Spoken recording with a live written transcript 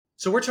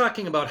So we're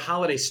talking about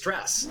holiday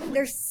stress.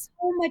 There's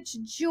so much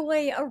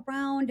joy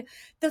around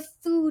the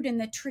food and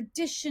the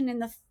tradition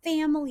and the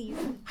family.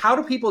 How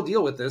do people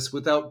deal with this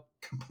without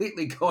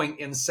completely going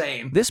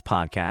insane? This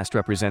podcast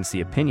represents the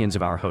opinions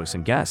of our hosts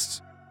and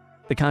guests.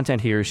 The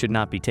content here should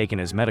not be taken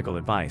as medical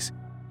advice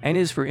and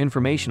is for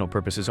informational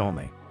purposes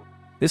only.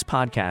 This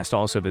podcast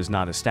also does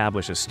not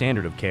establish a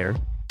standard of care,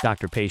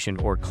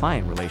 doctor-patient, or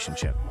client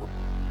relationship.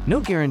 No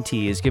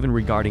guarantee is given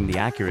regarding the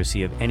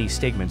accuracy of any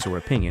statements or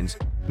opinions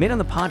made on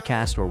the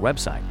podcast or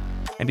website.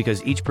 And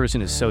because each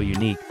person is so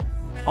unique,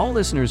 all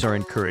listeners are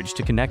encouraged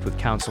to connect with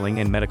counseling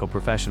and medical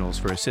professionals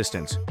for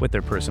assistance with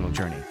their personal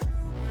journey.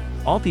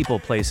 All people,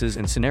 places,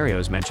 and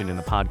scenarios mentioned in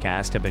the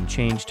podcast have been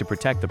changed to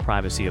protect the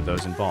privacy of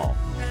those involved.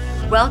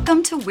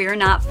 Welcome to We're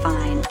Not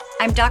Fine.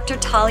 I'm Dr.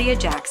 Talia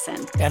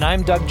Jackson. And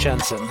I'm Doug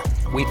Jensen.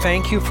 We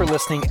thank you for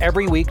listening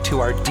every week to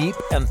our deep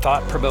and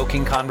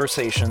thought-provoking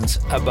conversations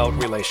about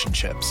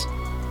relationships.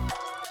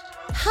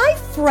 Hi,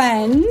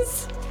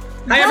 friends.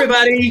 Hi,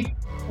 everybody.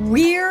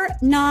 We're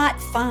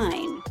not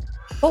fine,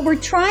 but we're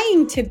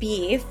trying to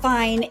be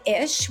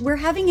fine-ish. We're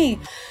having a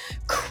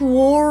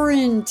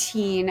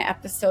quarantine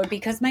episode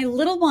because my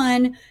little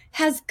one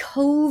has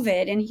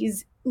COVID and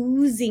he's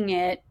oozing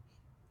it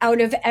out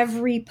of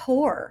every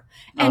pore.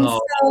 And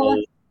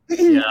so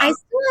yeah. I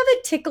still have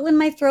a tickle in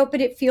my throat,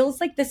 but it feels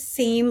like the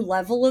same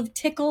level of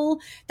tickle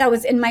that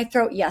was in my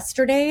throat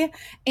yesterday.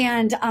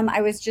 And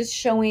I was just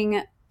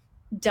showing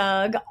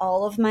Doug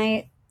all of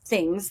my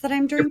things that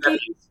I'm drinking.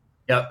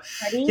 Yep.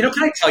 Ready? Can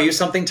I tell you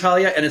something,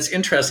 Talia? And it's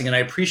interesting, and I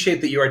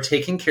appreciate that you are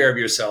taking care of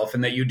yourself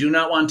and that you do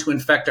not want to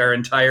infect our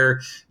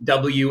entire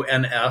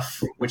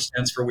WNF, which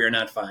stands for We're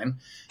Not Fine,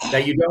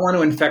 that you don't want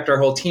to infect our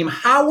whole team.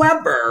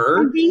 However,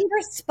 I'm being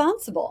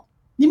responsible.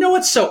 You know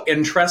what's so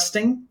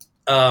interesting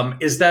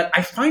is that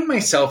I find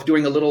myself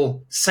doing a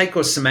little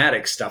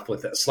psychosomatic stuff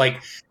with this.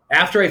 Like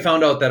after I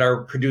found out that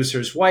our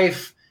producer's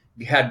wife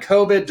had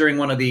COVID during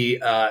one of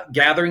the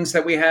gatherings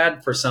that we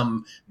had for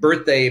some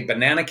birthday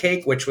banana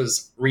cake, which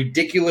was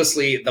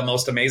ridiculously the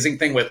most amazing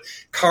thing with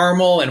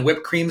caramel and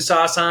whipped cream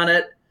sauce on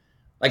it.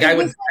 Like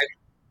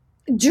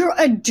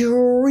a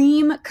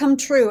dream come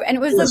true. And it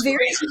was a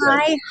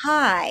very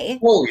high.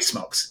 Holy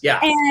smokes. Yeah.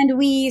 And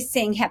we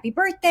sang happy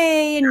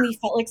birthday and we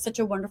felt like such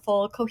a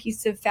wonderful,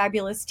 cohesive,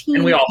 fabulous team.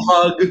 And we all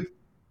hugged.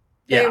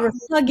 They were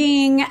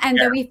hugging. And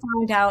then we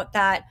found out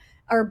that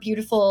our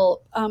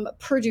beautiful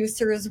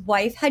producer's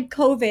wife had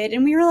COVID,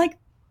 and we were like,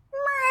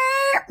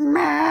 meh,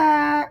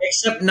 meh.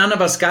 Except none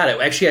of us got it.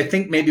 Actually, I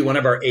think maybe one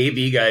of our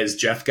AV guys,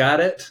 Jeff,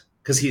 got it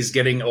because he's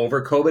getting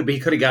over COVID, but he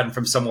could have gotten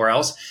from somewhere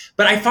else.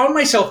 But I found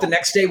myself the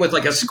next day with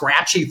like a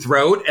scratchy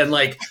throat and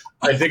like,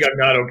 I think I'm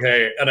not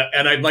okay.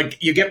 And I'm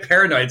like, you get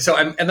paranoid. So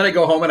and then I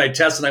go home and I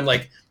test and I'm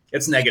like,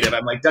 it's negative.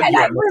 I'm like, and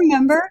I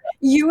remember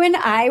you and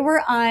I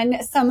were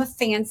on some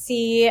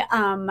fancy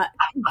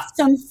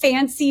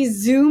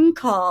Zoom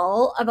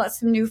call about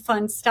some new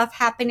fun stuff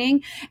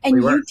happening. And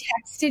you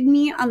texted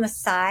me on the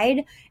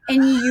side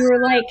and you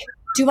were like,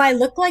 do I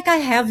look like I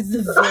have the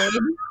vid?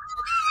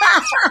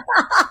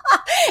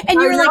 And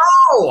you were like,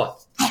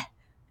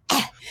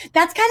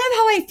 that's kind of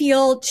how I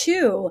feel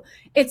too.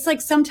 It's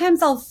like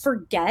sometimes I'll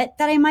forget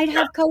that I might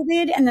have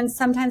COVID. And then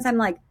sometimes I'm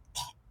like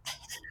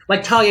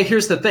Talia,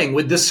 here's the thing.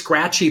 With this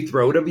scratchy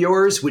throat of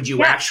yours, would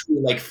you actually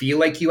like feel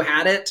like you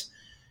had it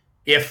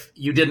if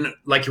you didn't,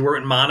 like you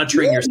weren't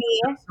monitoring yourself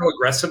so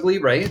aggressively,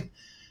 right?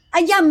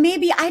 Yeah,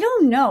 maybe. I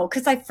don't know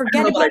because I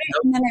forget about it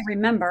and then I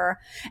remember.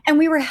 And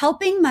we were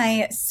helping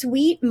my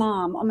sweet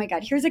mom. Oh my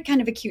God, here's a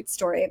kind of a cute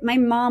story. My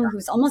mom,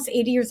 who's almost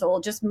 80 years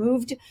old, just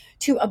moved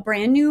to a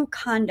brand new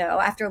condo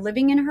after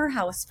living in her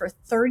house for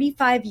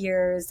 35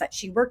 years that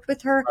she worked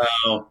with her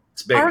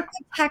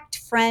architect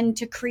friend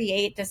to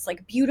create this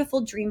like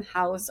beautiful dream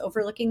house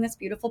overlooking this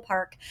beautiful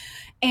park.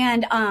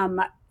 And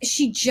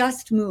she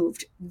just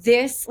moved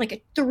this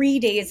like 3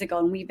 days ago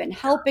and we've been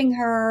helping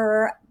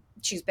her.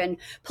 She's been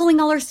pulling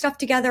all her stuff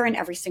together, and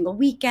every single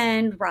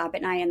weekend, Rob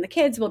and I and the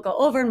kids will go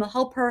over and we'll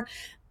help her.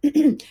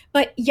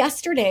 But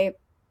yesterday,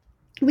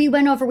 we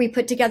went over, we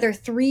put together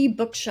 3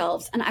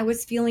 bookshelves, and I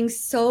was feeling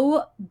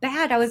so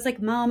bad. I was like,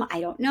 Mom,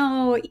 I don't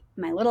know.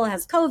 My little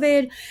has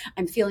COVID.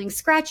 I'm feeling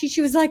scratchy.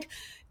 She was like,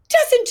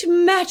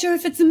 doesn't matter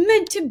if it's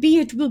meant to be,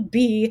 it will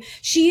be.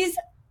 She's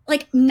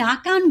like,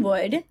 knock on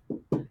wood.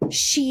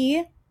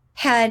 She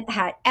had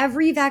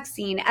every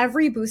vaccine,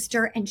 every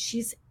booster, and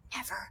she's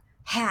never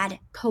had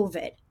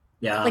COVID.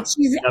 Yeah. Like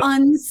she's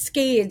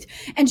unscathed.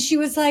 And she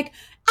was like,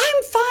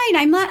 I'm fine.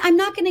 I'm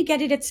not going to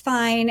get it. It's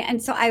fine. And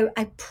so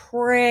I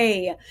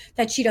pray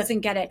that she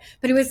doesn't get it.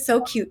 But it was so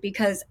cute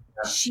because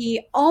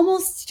she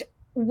almost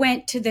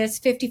went to this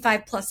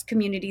 55 plus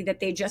community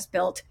that they just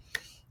built.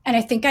 And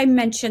I think I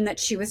mentioned that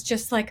she was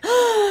just like,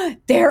 oh,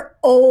 they're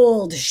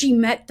old. She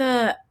met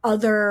the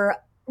other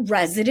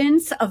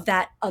residents of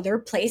that other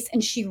place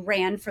and she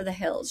ran for the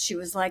hills. She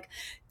was like,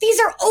 these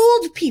are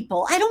old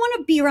people. I don't want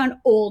to be around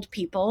old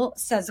people,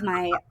 says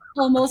my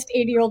almost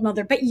 80-year-old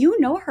mother. But you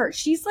know her.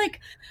 She's like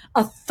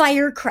a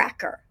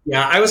firecracker.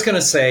 Yeah, I was going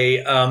to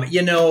say,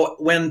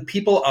 when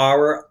people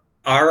are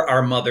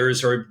our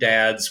mothers or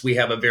dads, we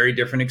have a very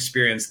different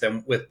experience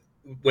than with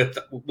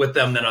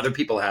them than other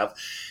people have.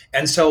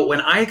 And so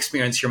when I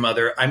experience your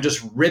mother, I'm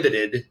just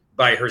riveted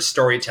by her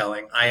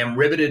storytelling. I am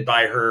riveted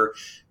by her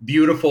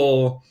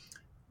beautiful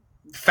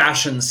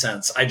fashion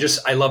sense.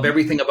 I love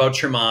everything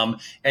about your mom.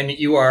 And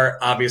you are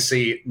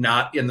obviously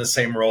not in the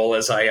same role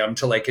as I am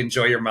to like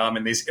enjoy your mom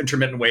in these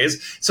intermittent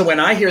ways. So when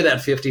I hear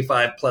that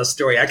 55 plus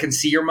story, I can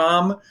see your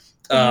mom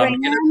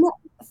ran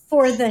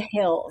for the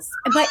hills.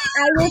 But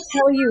I will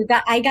tell you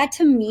that I got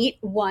to meet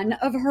one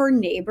of her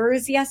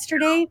neighbors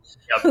yesterday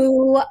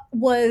who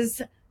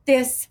was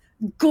this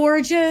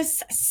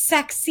gorgeous,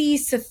 sexy,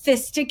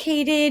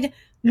 sophisticated,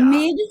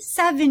 mid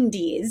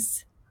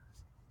 70s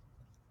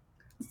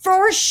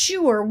for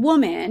sure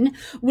woman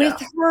with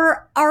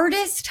her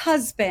artist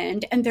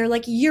husband, and they're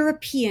like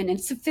European and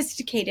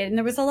sophisticated, and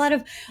there was a lot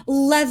of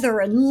leather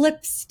and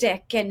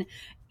lipstick, and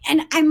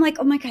I'm like,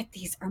 oh my God,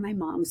 these are my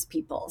mom's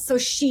people. So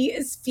she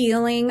is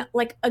feeling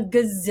like a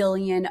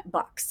gazillion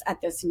bucks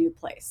at this new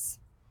place.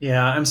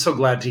 Yeah, I'm so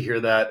glad to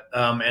hear that.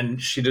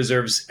 And she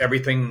deserves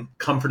everything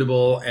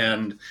comfortable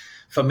and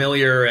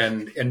familiar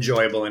and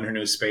enjoyable in her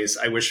new space.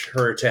 I wish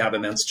her to have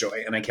immense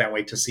joy, and I can't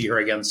wait to see her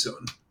again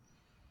soon.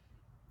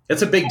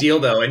 It's a big deal,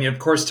 though. And of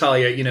course,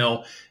 Talia,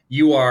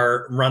 you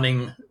are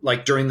running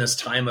like during this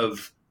time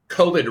of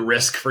COVID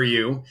risk for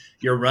you.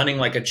 You're running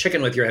like a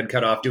chicken with your head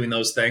cut off doing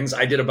those things.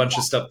 I did a bunch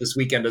of stuff this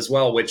weekend as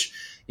well, which,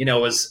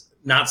 was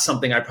not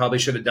something I probably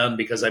should have done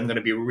because I'm going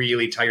to be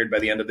really tired by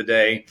the end of the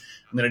day.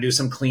 I'm going to do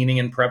some cleaning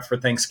and prep for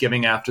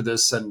Thanksgiving after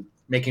this and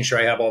making sure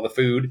I have all the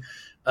food.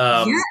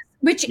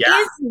 Which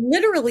is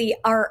literally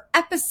our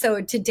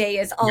episode today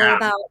is all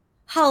about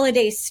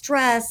holiday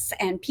stress,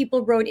 and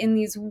people wrote in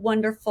these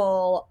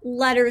wonderful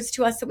letters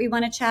to us that we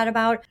want to chat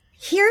about.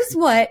 Here's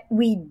what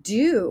we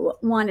do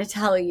want to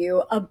tell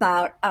you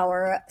about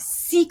our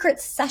secret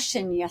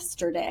session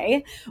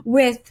yesterday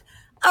with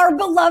our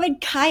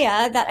beloved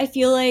Kaya that I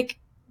feel like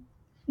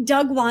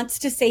Doug wants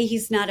to say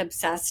he's not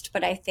obsessed,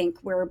 but I think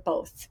we're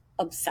both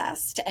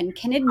obsessed and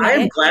can admit I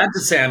am glad to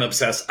say I'm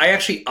obsessed. I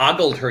actually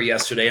ogled her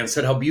yesterday and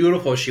said how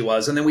beautiful she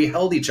was. And then we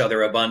held each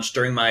other a bunch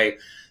during my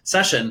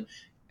session.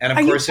 And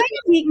of course, you trying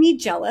to make me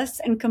jealous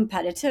and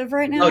competitive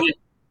right now? Oh,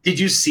 did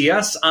you see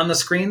us on the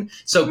screen?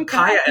 So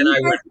Kaya and I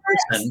were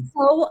in person.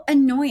 So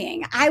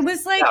annoying. I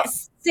was like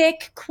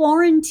sick,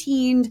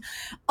 quarantined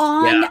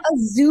on a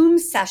Zoom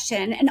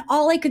session, and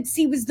all I could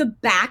see was the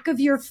back of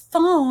your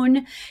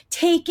phone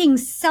taking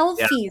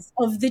selfies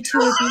of the two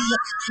of you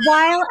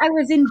while I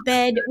was in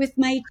bed with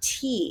my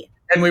tea.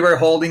 And we were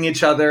holding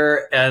each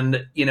other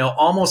and,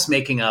 almost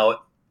making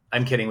out.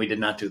 I'm kidding. We did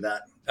not do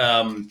that.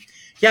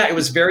 It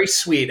was very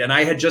sweet. And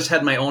I had just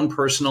had my own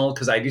personal,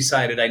 because I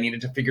decided I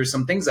needed to figure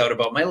some things out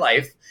about my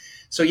life.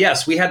 So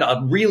yes, we had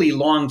a really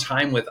long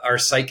time with our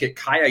psychic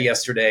Kaya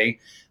yesterday.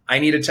 I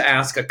needed to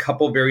ask a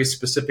couple very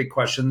specific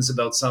questions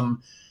about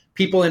some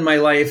people in my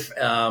life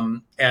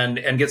and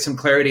get some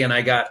clarity. And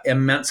I got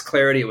immense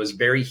clarity. It was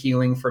very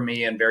healing for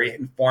me and very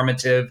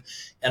informative.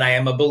 And I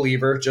am a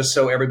believer, just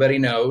so everybody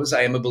knows,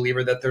 I am a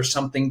believer that there's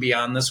something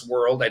beyond this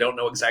world. I don't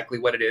know exactly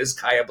what it is.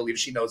 Kaya believes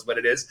she knows what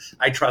it is.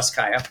 I trust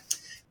Kaya.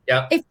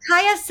 Yeah. If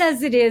Kaya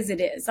says it is, it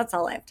is. That's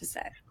all I have to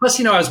say.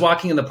 Plus, I was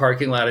walking in the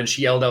parking lot and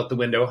she yelled out the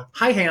window,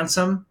 "Hi,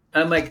 handsome."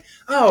 And I'm like,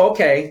 "Oh,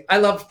 okay. I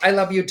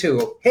love you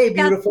too. Hey,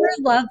 beautiful." That's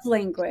your love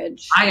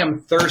language. I am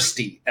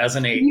thirsty as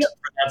an 8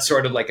 for that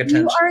sort of like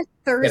attention. You are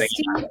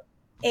thirsty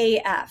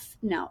AF.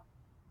 No.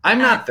 I'm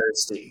not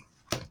thirsty.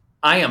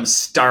 I am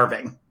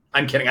starving.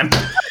 I'm kidding.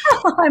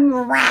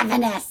 I'm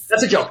ravenous.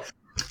 That's a joke.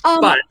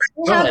 But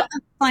I have a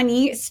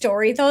funny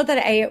story, though, that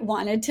I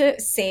wanted to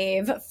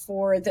save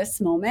for this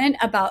moment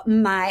about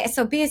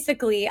so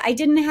basically, I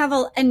didn't have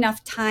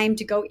enough time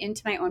to go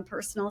into my own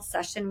personal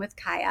session with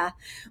Kaya.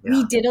 Yeah.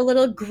 We did a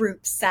little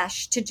group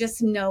sesh to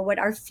just know what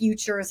our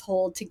futures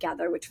hold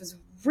together, which was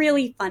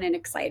really fun and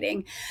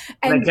exciting.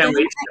 And I can't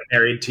wait to get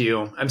married to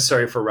you. I'm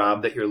sorry for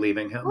Rob that you're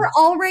leaving him. We're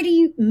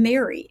already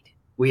married.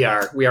 We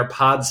are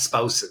pod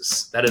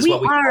spouses. That is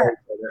what we call each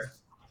other.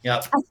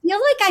 Yep. I feel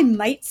like I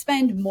might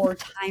spend more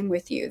time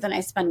with you than I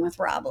spend with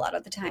Rob a lot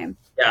of the time.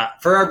 Yeah.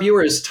 For our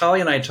viewers,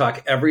 Talia and I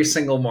talk every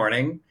single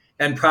morning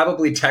and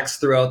probably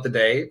text throughout the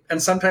day and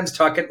sometimes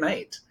talk at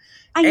night.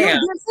 I know there's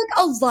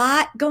like a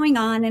lot going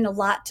on and a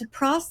lot to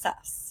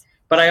process.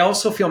 But I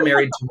also feel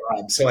married to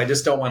Rob, so I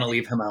just don't want to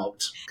leave him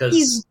out.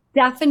 He's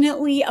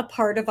definitely a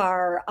part of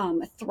our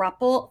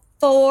throuple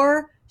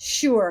for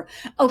sure.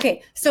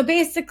 Okay, so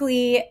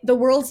basically, the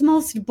world's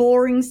most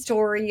boring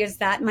story is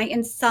that my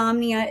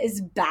insomnia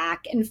is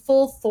back in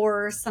full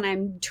force, and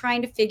I'm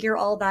trying to figure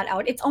all that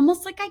out. It's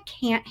almost like I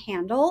can't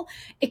handle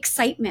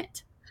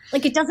excitement.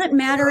 Like, it doesn't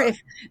matter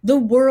if the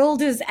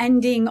world is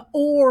ending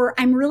or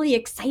I'm really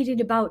excited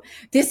about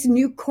this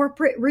new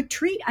corporate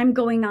retreat I'm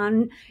going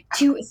on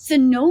to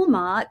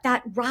Sonoma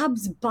that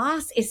Rob's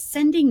boss is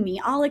sending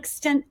me, all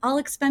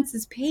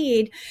expenses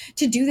paid,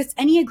 to do this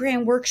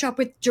Enneagram workshop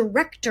with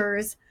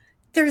directors.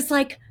 There's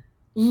like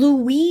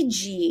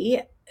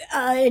Luigi,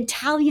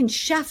 Italian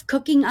chef,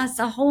 cooking us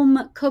a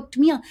home cooked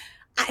meal.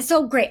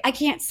 So great. I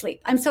can't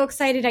sleep. I'm so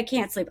excited. I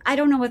can't sleep. I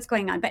don't know what's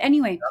going on. But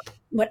anyway,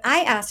 what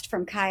I asked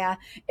from Kaya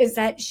is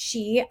that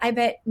I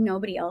bet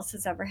nobody else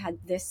has ever had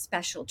this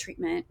special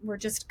treatment. We're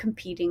just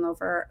competing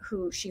over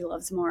who she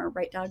loves more,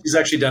 right, Doug? She's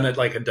actually done it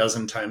like a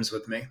dozen times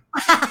with me.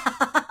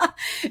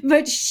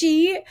 But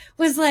she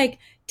was like,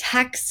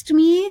 text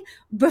me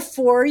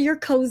before you're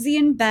cozy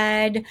in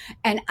bed,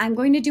 and I'm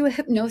going to do a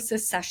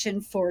hypnosis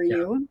session for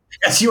you.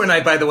 Yes, you and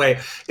I, by the way,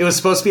 it was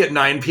supposed to be at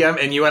 9 p.m.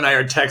 and you and I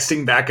are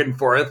texting back and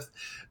forth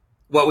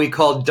what we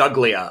call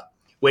Douglia,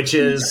 which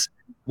is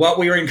what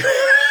we were in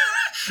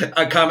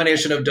a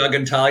combination of Doug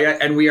and Talia,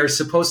 and we are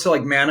supposed to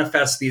like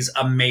manifest these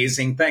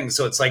amazing things.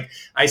 So it's like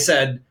I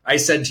said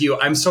to you,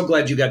 I'm so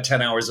glad you got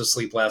 10 hours of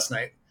sleep last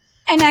night.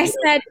 And I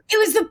said, it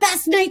was the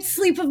best night's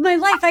sleep of my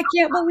life. I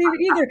can't believe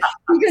it either.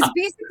 Because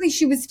basically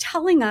she was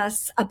telling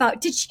us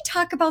about, did she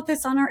talk about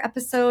this on our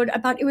episode?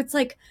 About it was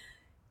like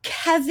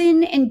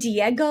Kevin and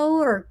Diego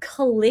or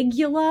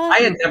Caligula? I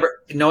had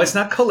never, no, it's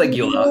not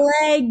Caligula.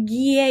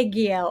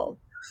 Caligio.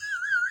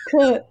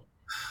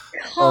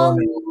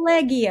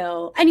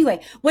 Caligio. Anyway,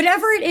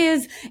 whatever it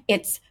is,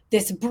 it's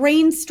this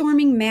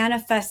brainstorming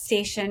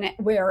manifestation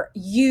where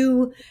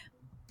you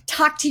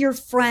talk to your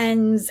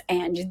friends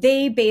and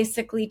they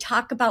basically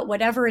talk about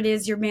whatever it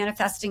is you're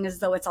manifesting as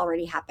though it's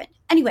already happened.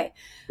 Anyway,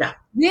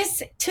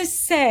 this to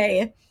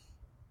say,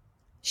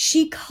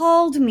 she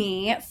called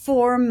me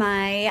for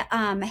my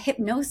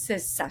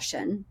hypnosis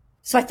session.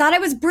 So I thought I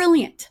was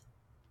brilliant.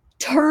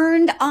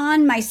 Turned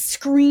on my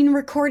screen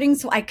recording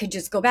so I could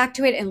just go back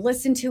to it and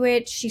listen to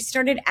it. She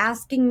started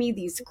asking me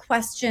these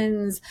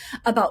questions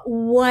about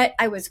what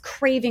I was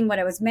craving, what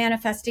I was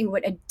manifesting,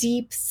 what a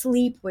deep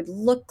sleep would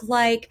look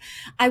like.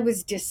 I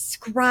was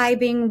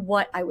describing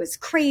what I was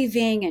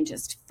craving and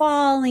just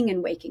falling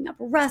and waking up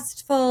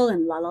restful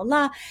and la, la,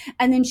 la.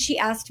 And then she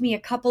asked me a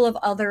couple of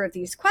other of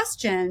these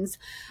questions,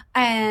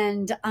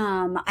 and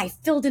I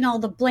filled in all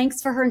the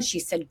blanks for her, and she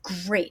said,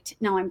 great.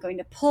 Now I'm going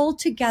to pull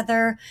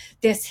together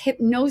this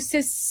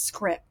hypnosis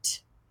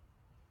script,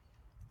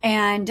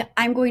 and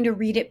I'm going to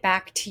read it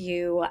back to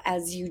you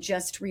as you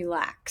just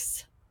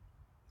relax.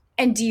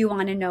 And do you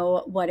want to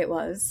know what it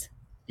was?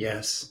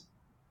 Yes.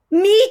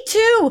 Me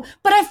too,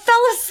 but I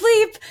fell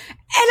asleep and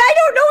I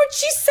don't know what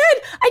she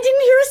said. I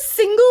didn't hear a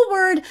single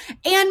word,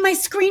 and my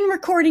screen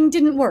recording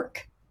didn't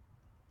work.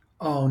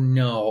 Oh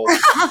no.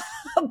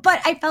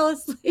 But I fell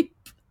asleep.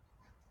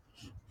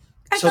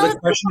 So the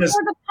question is,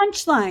 the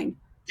punchline.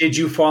 Did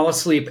you fall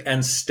asleep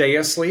and stay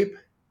asleep?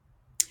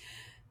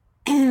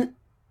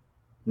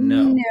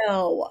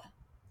 No.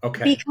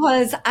 Okay.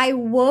 Because I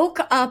woke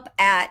up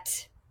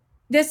at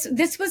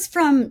this was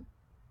from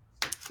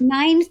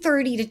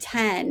 9:30 to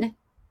 10.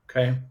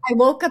 Okay. I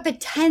woke up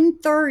at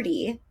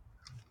 10:30.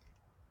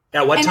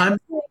 At what time?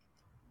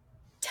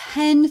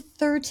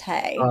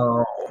 10:30.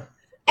 Oh.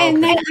 And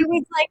okay. then I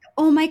was like,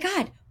 oh my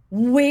God,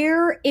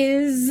 where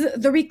is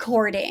the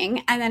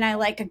recording? And then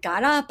I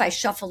got up, I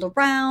shuffled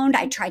around,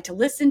 I tried to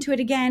listen to it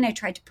again. I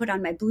tried to put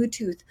on my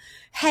Bluetooth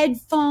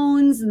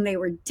headphones and they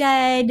were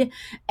dead.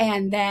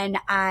 And then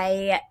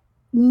I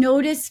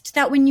noticed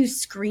that when you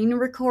screen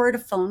record a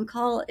phone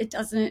call, it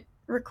doesn't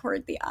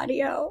record the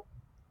audio.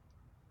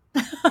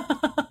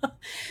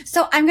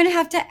 So I'm going to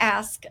have to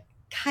ask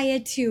Kaya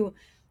to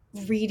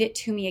read it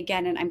to me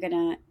again, and I'm going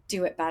to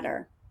do it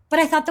better. But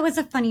I thought that was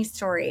a funny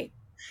story.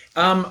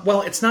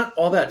 Well, it's not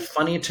all that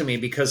funny to me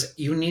because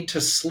you need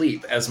to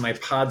sleep as my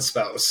pod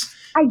spouse.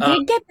 I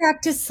did get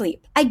back to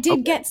sleep. I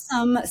did get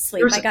some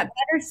sleep. I got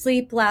better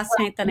sleep last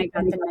night than I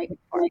got the night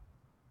before.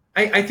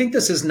 I think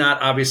this is not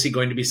obviously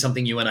going to be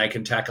something you and I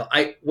can tackle.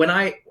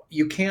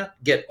 You can't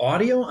get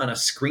audio on a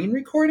screen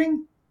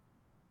recording?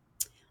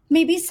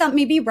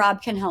 Maybe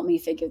Rob can help me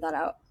figure that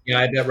out. Yeah,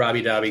 I bet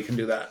Robbie Dobby can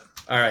do that.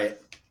 All right.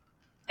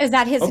 Is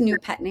that his new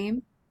pet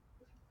name?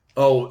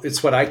 Oh,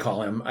 it's what I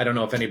call him. I don't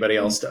know if anybody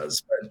else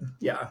does, but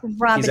yeah.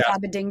 Robbie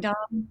Dobby Ding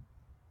Dong.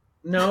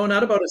 No,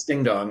 not about his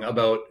ding dong,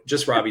 about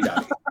just Robbie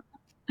Dobby.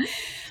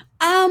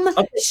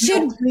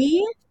 Should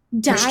we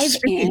dive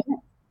in?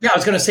 Yeah, I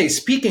was going to say,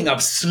 speaking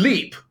of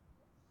sleep,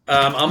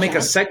 I'll make a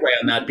segue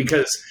on that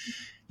because,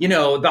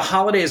 the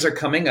holidays are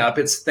coming up.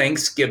 It's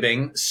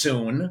Thanksgiving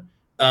soon.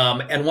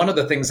 And one of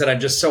the things that I'm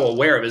just so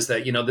aware of is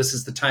that, this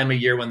is the time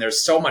of year when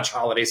there's so much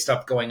holiday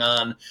stuff going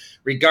on,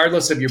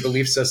 regardless of your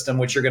belief system,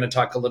 which you're going to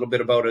talk a little bit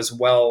about as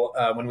well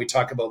when we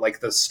talk about like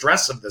the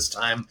stress of this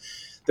time.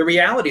 The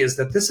reality is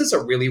that this is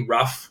a really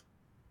rough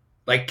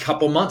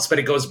couple months, but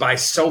it goes by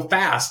so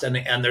fast.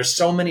 And there's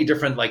so many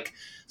different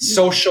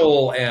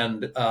social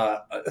and,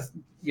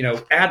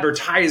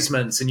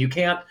 advertisements, and you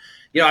can't.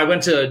 I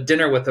went to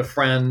dinner with a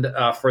friend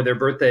for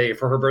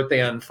her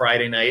birthday on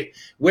Friday night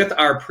with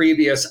our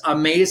previous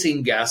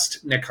amazing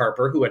guest, Nick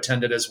Harper, who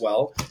attended as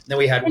well. Then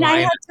we had wine. I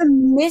had to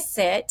miss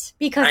it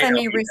because I'm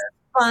a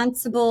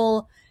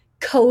responsible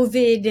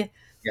COVID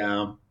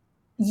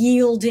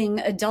yielding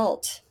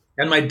adult.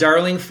 And my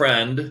darling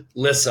friend,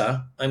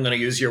 Lissa, I'm going to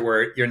use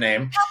your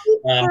name.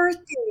 Happy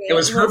birthday. It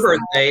was her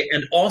birthday.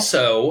 And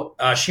also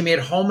she made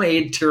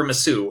homemade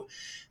tiramisu.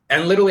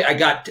 And literally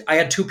I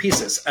had two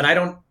pieces, and I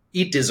don't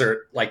eat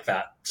dessert like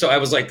that. So I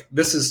was like,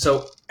 this is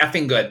so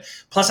effing good.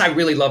 Plus, I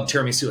really love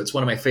tiramisu. It's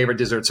one of my favorite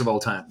desserts of all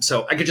time.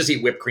 So I could just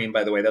eat whipped cream,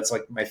 by the way. That's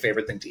like my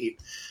favorite thing to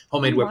eat.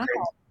 Homemade whipped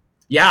cream.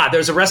 Yeah,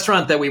 there's a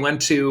restaurant that we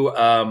went to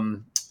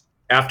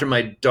after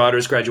my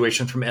daughter's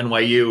graduation from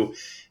NYU,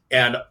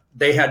 and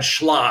they had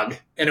schlag,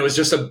 and it was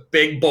just a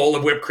big bowl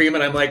of whipped cream.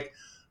 And I'm like,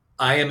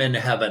 I am in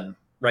heaven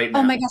right now.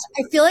 Oh my gosh.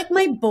 I feel like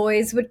my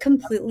boys would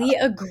completely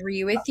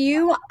agree with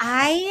you.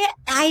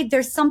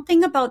 There's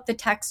something about the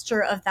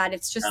texture of that.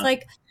 It's just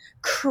like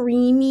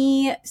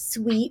creamy,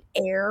 sweet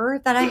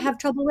air that I have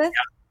trouble with.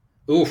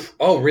 Yeah. Oof.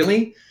 Oh,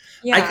 really?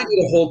 Yeah. I could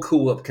eat a whole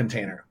Cool Whip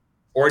container.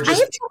 Or just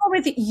I have trouble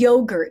with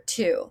yogurt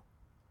too.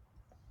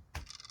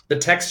 The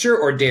texture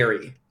or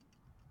dairy?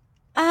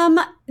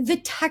 The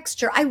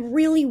texture. I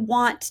really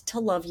want to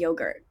love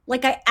yogurt.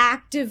 Like I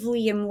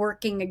actively am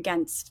working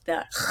against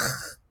the.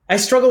 I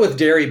struggle with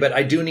dairy, but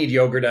I do need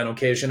yogurt on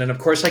occasion. And of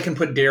course I can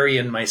put dairy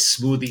in my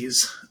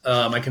smoothies.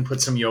 I can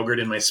put some yogurt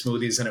in my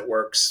smoothies and it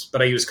works,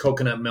 but I use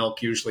coconut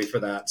milk usually for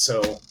that.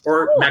 So,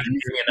 or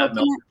macadamia nut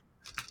milk.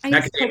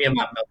 Macadamia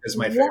nut milk is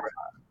my favorite.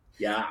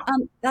 Yeah.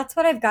 That's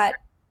what I've got.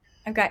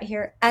 I've got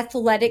here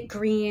athletic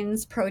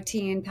greens,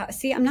 protein.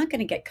 See, I'm not going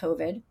to get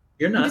COVID.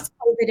 You're not. I'm just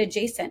COVID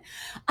adjacent.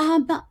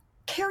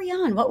 Carry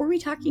on. What were we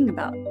talking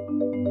about?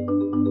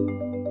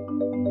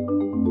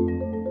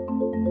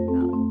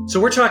 So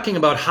we're talking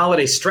about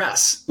holiday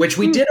stress, which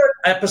we did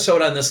an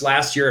episode on this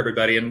last year,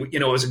 everybody. And,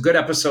 it was a good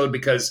episode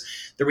because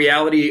the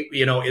reality,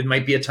 it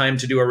might be a time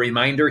to do a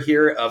reminder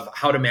here of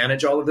how to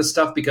manage all of this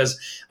stuff, because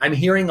I'm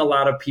hearing a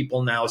lot of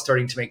people now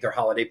starting to make their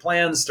holiday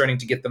plans, starting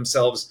to get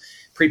themselves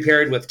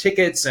prepared with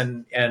tickets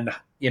and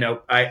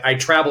I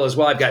travel as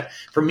well. I've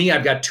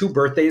got 2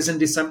 birthdays in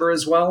December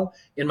as well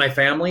in my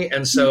family.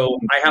 And so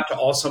I have to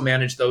also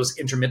manage those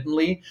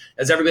intermittently.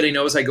 As everybody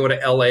knows, I go to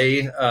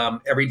LA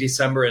every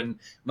December, and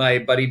my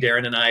buddy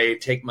Darren and I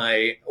take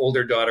my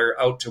older daughter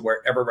out to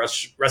wherever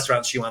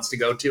restaurants she wants to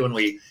go to. And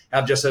we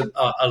have just a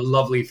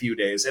lovely few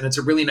days. And it's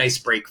a really nice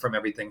break from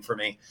everything for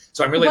me.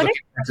 So I'm really looking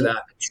forward to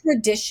that.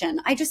 Tradition.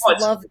 I just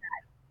love that.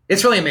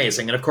 It's really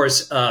amazing. And of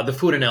course, the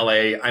food in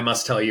LA, I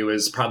must tell you,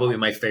 is probably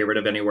my favorite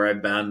of anywhere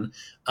I've been.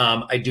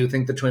 I do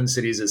think the Twin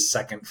Cities is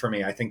second for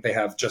me. I think we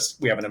have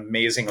an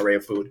amazing array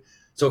of food.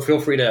 So feel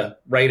free to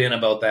write in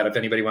about that if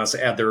anybody wants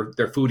to add their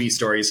foodie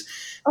stories.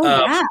 Oh,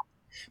 yeah.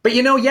 But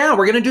we're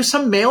going to do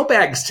some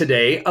mailbags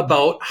today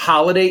about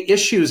holiday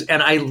issues.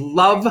 And I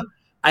love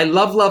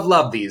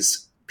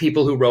these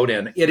people who wrote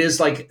in. It is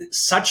like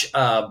such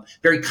a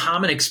very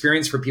common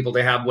experience for people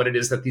to have what it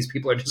is that these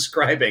people are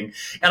describing.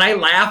 And I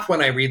laugh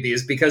when I read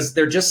these because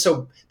they're just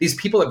these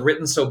people have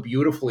written so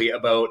beautifully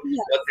about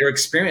what their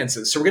experience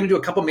is. So we're going to do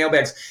a couple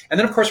mailbags. And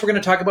then of course we're going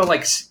to talk about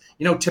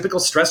typical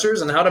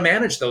stressors and how to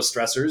manage those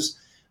stressors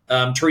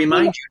to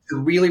remind you to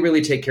really,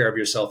 really take care of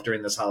yourself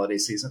during this holiday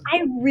season.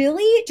 I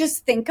really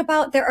just think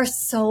about there are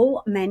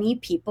so many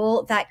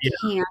people that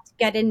can't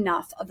get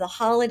enough of the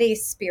holiday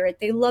spirit.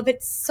 They love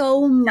it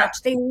so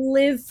much. They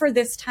live for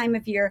this time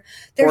of year.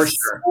 There's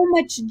so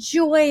much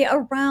joy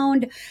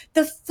around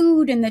the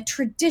food and the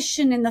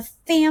tradition and the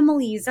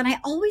families. And I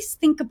always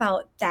think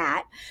about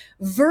that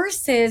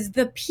versus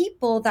the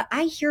people that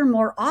I hear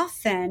more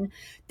often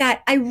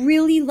that I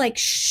really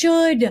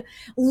should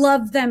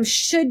love them,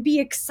 should be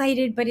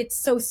excited, but it's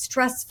so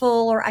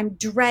stressful or I'm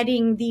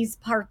dreading these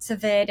parts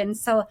of it. And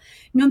so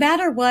no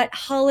matter what,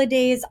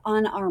 holidays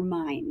on our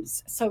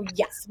minds. So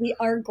yes, we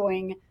are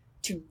going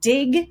to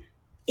dig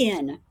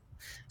in.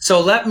 So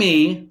let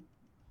me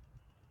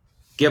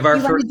give our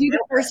first. Do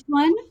the first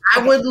one?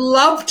 I would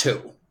love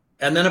to.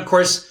 And then of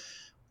course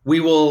we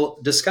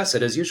will discuss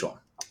it as usual.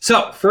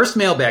 So first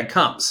mailbag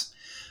comes.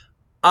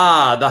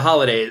 The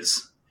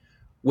holidays.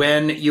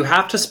 When you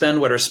have to spend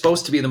what are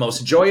supposed to be the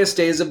most joyous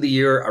days of the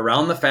year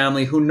around the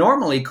family who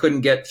normally couldn't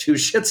get 2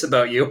 shits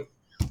about you.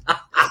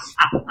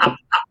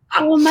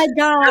 Oh my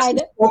God.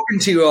 Spoken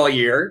to you all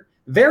year,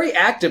 very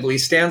actively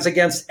stands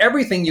against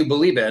everything you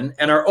believe in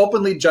and are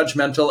openly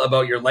judgmental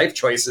about your life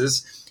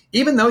choices,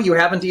 even though you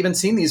haven't even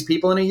seen these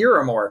people in a year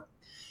or more.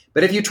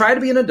 But if you try to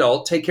be an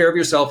adult, take care of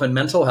yourself and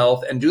mental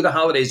health, and do the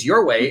holidays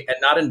your way and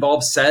not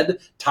involve said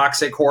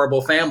toxic,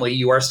 horrible family,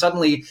 you are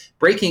suddenly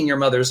breaking your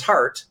mother's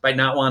heart by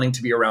not wanting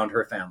to be around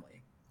her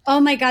family.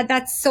 Oh my God,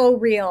 that's so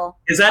real.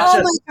 Is that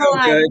just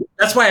so good?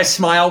 That's why I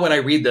smile when I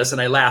read this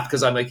and I laugh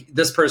because I'm like,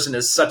 this person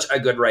is such a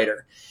good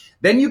writer.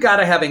 Then you got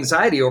to have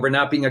anxiety over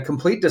not being a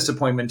complete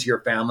disappointment to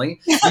your family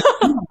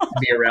to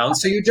be around.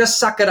 So you just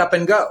suck it up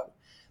and go.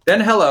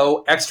 Then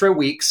extra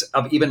weeks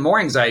of even more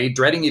anxiety,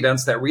 dreading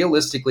events that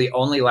realistically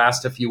only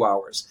last a few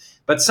hours.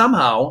 But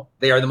somehow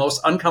they are the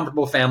most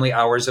uncomfortable family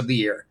hours of the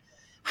year.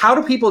 How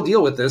do people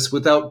deal with this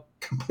without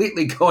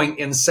completely going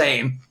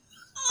insane?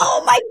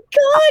 Oh my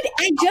God.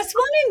 I just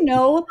want to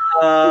know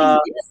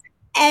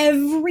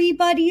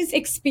everybody's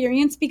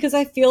experience because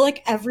I feel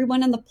like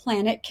everyone on the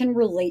planet can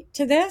relate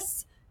to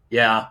this.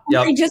 Yeah.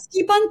 Yep. I just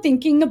keep on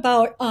thinking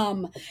about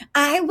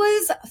I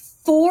was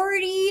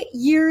 40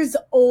 years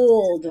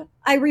old.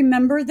 I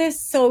remember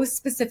this so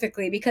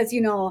specifically because,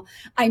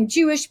 I'm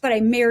Jewish, but I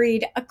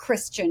married a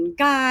Christian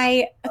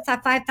guy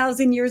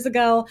 5,000 years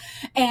ago.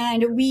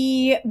 And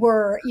we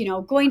were,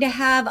 going to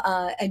have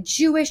a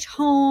Jewish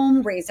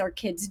home, raise our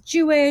kids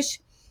Jewish.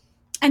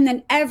 And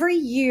then every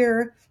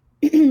year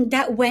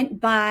that went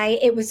by,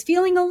 it was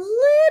feeling a little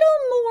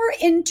more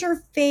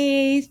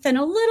interfaith and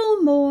a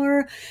little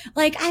more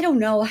like, I don't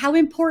know, how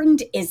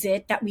important is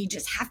it that we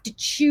just have to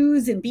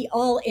choose and be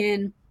all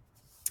in?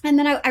 And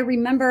then I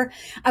remember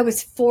I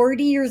was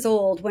 40 years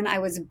old when I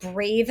was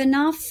brave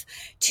enough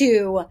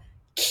to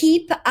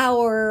keep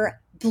our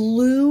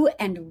blue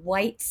and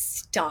white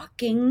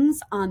stockings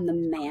on the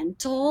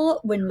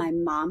mantle when my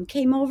mom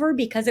came over,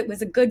 because it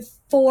was a good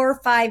 4 or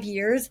 5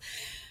 years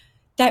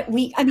that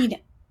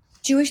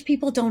Jewish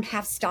people don't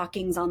have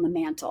stockings on the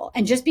mantle.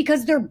 And just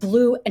because they're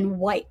blue and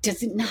white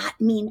does not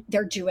mean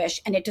they're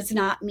Jewish. And it does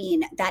not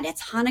mean that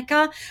it's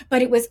Hanukkah,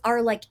 but it was our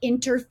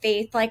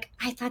interfaith.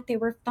 I thought they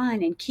were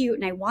fun and cute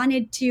and I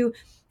wanted to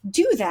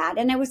do that.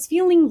 And I was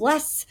feeling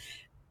less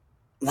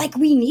like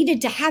we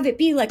needed to have it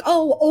be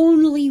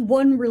only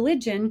one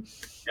religion.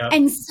 Yep.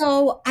 And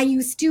so I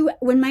used to,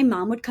 when my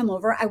mom would come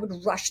over, I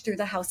would rush through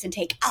the house and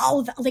take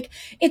all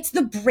it's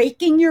the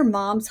breaking your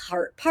mom's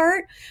heart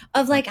part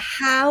of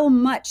how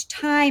much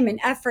time and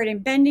effort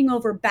and bending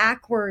over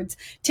backwards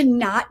to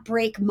not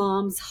break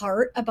mom's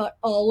heart about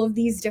all of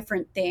these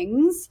different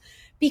things,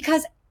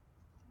 because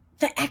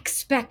the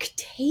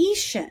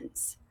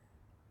expectations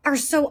are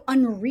so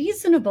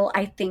unreasonable,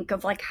 I think,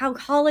 of how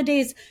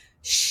holidays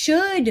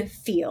should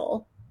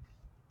feel.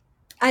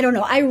 I don't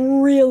know. I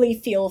really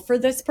feel for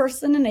this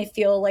person, and I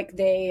feel like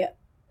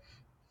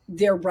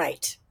they're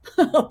right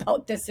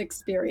about this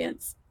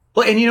experience.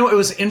 Well, and it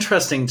was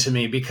interesting to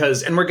me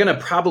because, and we're going to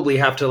probably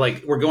have to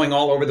we're going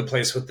all over the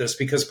place with this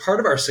because part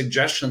of our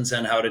suggestions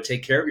on how to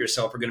take care of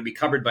yourself are going to be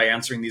covered by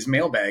answering these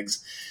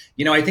mailbags.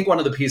 I think one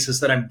of the pieces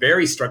that I'm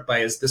very struck by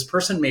is this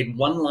person made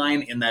one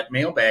line in that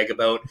mailbag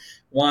about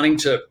wanting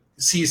to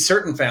see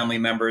certain family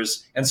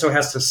members and so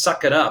has to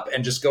suck it up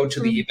and just go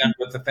to the event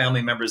with the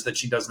family members that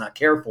she does not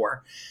care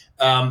for.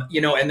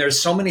 And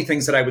there's so many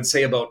things that I would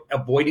say about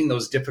avoiding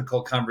those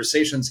difficult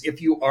conversations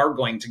if you are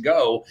going to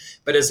go.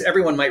 But as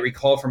everyone might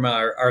recall from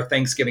our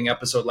Thanksgiving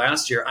episode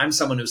last year, I'm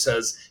someone who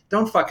says,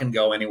 don't fucking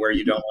go anywhere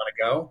you don't want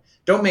to go.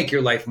 Don't make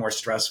your life more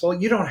stressful.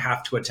 You don't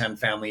have to attend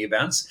family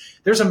events.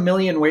 There's a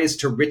million ways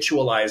to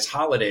ritualize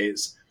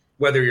holidays,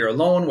 whether you're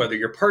alone, whether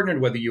you're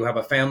partnered, whether you have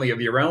a family of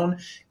your own.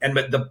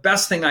 But the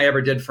best thing I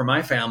ever did for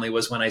my family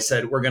was when I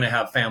said, we're going to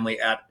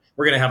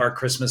have our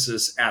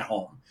Christmases at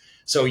home.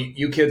 So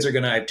you kids are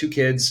going to, I have 2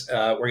 kids.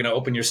 We're going to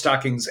open your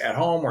stockings at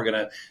home. We're going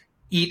to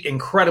eat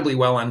incredibly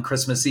well on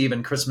Christmas Eve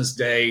and Christmas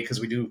Day, because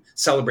we do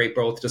celebrate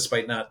both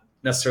despite not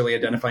necessarily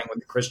identifying with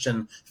the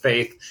Christian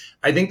faith.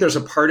 I think there's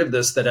a part of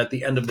this that at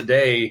the end of the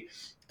day,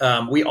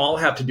 we all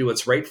have to do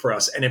what's right for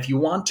us. And if you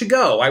want to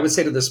go, I would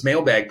say to this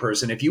mailbag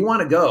person, if you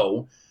want to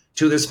go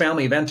to this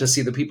family event to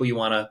see the people you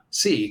want to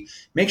see,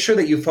 make sure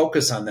that you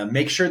focus on them.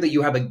 Make sure that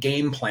you have a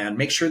game plan.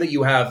 Make sure that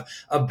you have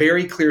a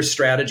very clear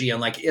strategy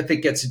on if it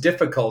gets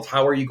difficult,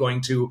 how are you going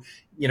to,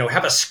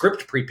 have a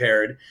script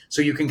prepared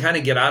so you can kind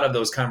of get out of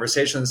those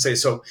conversations and say,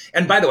 so,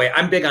 and by the way,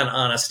 I'm big on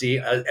honesty,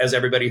 as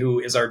everybody who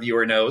is our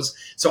viewer knows.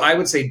 So I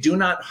would say, do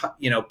not,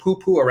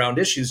 poo-poo around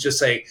issues. Just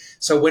say,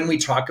 so when we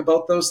talk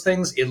about those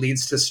things, it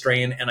leads to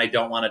strain, and I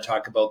don't want to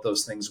talk about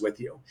those things with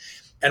you.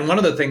 And one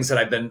of the things that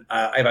I've been,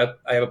 I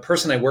have a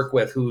person I work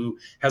with who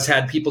has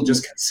had people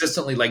just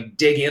consistently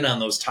dig in on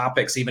those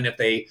topics, even if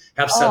they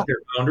have set their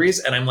boundaries.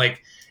 And I'm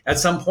like, at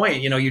some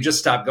point, you just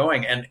stop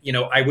going. And,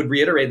 I would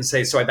reiterate and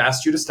say, so I've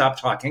asked you to stop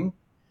talking,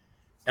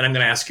 and I'm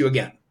going to ask you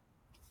again,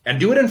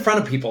 and do it in front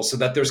of people so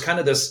that there's kind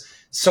of this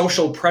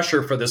social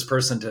pressure for this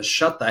person to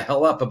shut the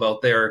hell up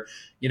about their,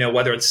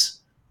 whether it's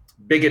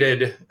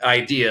bigoted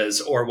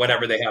ideas or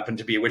whatever they happen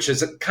to be, which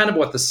is kind of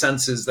what the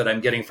sense is that I'm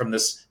getting from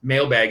this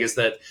mailbag, is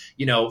that,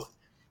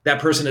 that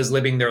person is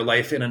living their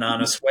life in an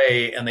honest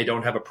way and they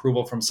don't have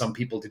approval from some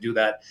people to do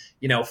that.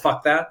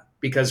 Fuck that.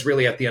 Because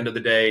really at the end of the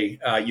day,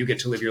 you get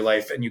to live your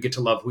life and you get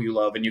to love who you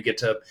love and you get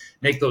to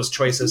make those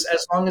choices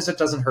as long as it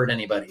doesn't hurt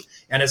anybody.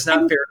 And it's not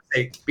fair to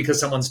say because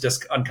someone's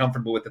just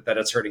uncomfortable with it that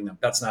it's hurting them.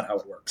 That's not how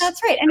it works.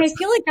 That's right. And I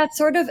feel like that's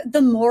sort of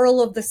the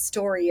moral of the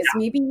story is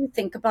maybe you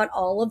think about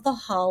all of the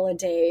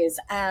holidays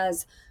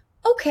as,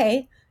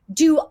 okay,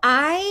 do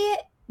I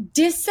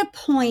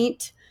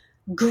disappoint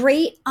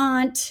great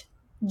aunt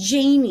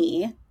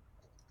Janie,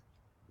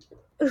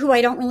 who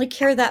I don't really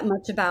care that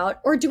much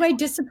about, or do I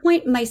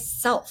disappoint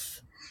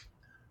myself?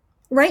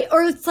 Right?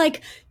 Or it's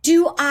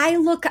do I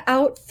look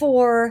out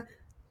for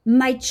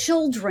my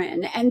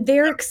children and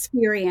their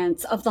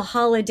experience of the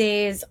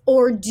holidays,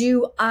 or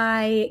do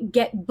I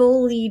get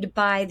bullied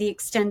by the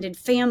extended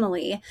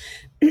family?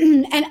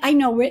 And I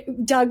know,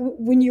 Doug,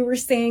 when you were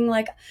saying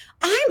like,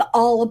 I'm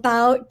all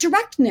about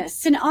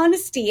directness and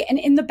honesty. And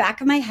in the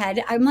back of my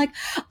head, I'm like,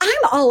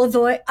 I'm all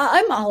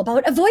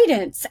about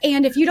avoidance.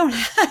 And if you don't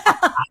have,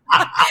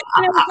 and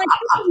I was like,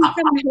 this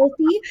isn't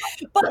healthy.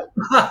 But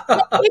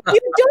if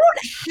you don't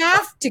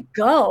have to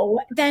go,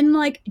 then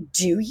like,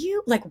 do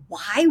you? Like,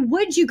 why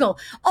would you go?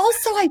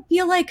 Also, I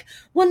feel like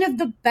one of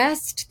the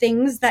best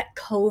things that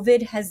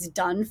COVID has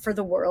done for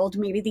the world,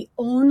 maybe the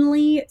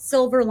only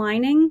silver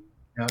lining,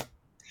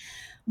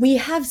 we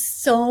have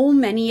so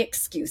many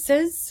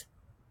excuses.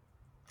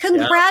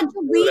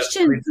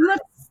 Congratulations. You have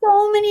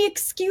so many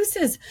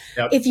excuses.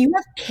 Yep. If you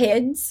have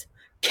kids,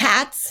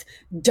 cats,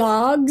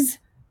 dogs,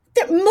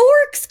 there are more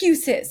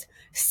excuses.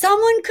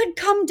 Someone could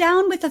come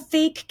down with a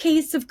fake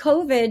case of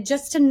COVID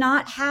just to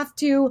not have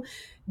to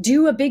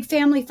do a big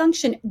family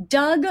function.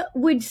 Doug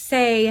would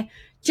say,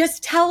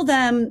 just tell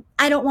them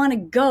I don't want to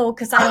go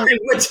because I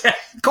don't.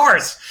 Of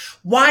course.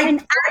 Why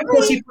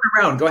does he put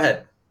around? Go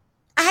ahead.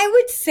 I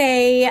would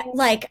say,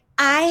 like,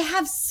 I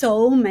have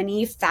so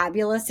many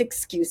fabulous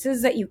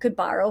excuses that you could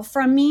borrow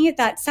from me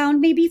that sound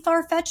maybe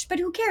far-fetched, but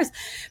who cares?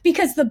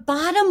 Because the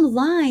bottom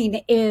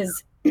line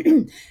is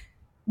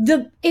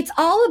it's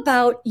all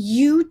about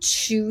you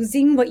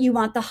choosing what you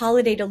want the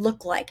holiday to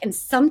look like. And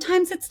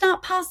sometimes it's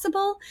not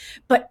possible,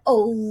 but a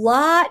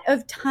lot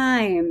of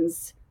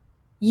times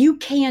you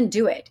can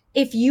do it.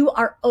 If you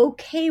are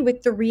okay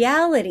with the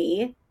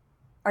reality,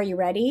 are you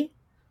ready?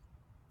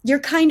 You're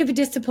kind of a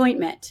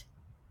disappointment.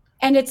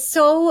 And it's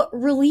so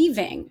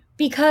relieving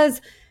because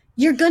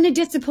you're going to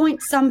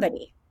disappoint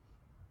somebody.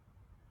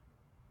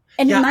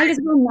 And you might as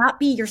well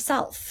not be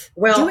yourself.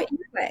 Well, do it your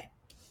way.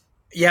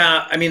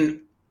 Yeah, I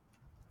mean,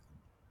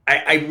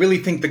 I really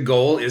think the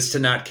goal is to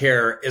not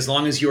care. As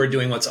long as you are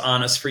doing what's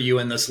honest for you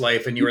in this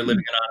life and you are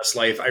living an honest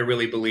life, I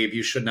really believe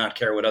you should not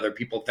care what other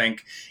people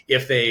think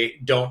if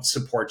they don't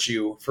support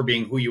you for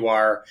being who you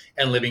are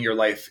and living your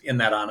life in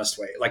that honest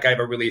way. Like, I have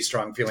a really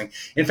strong feeling.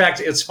 In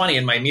fact, it's funny,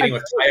 in my meeting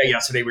with Kaya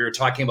yesterday, we were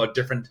talking about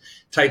different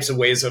types of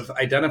ways of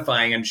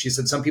identifying. And she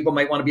said, some people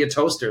might want to be a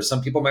toaster.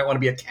 Some people might want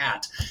to be a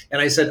cat.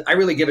 And I said, I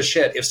really give a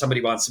shit if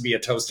somebody wants to be a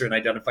toaster and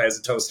identify as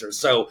a toaster.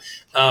 So,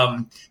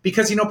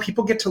 because, you know,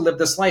 people get to live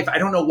this life. I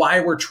don't know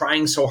why we're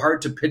trying so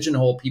hard to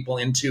pigeonhole people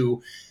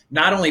into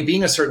not only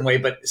being a certain way,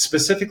 but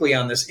specifically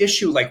on this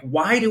issue. Like,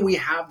 why do we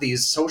have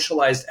these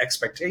socialized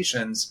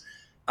expectations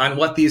on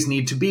what these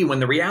need to be when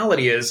the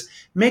reality is,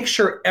 make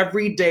sure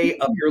every day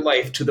of your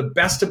life to the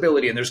best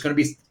ability, and there's going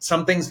to be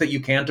some things that you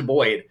can't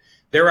avoid.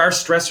 There are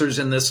stressors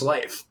in this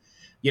life,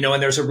 you know,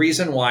 and there's a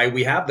reason why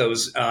we have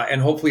those.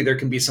 And hopefully there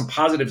can be some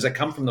positives that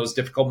come from those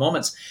difficult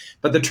moments.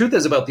 But the truth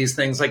is about these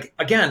things, like,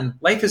 again,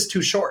 life is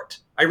too short.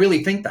 I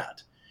really think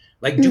that.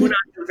 Like, do not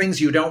do things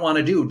you don't want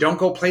to do. Don't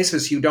go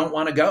places you don't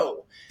want to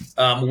go.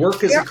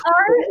 Work is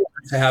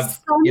to have.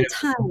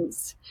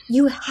 Sometimes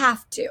you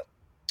have to.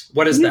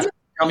 What is that?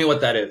 Tell me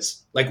what that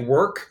is. Like,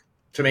 work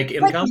to make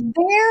income? Like,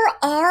 there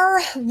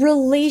are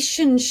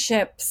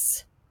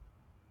relationships,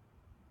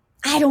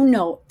 I don't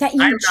know, that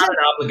you I'm not an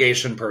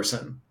obligation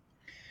person.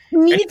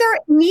 Neither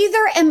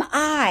am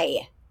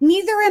I.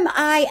 Neither am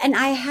I. And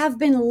I have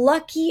been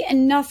lucky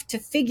enough to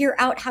figure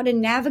out how to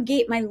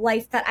navigate my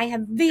life that I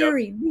have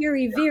very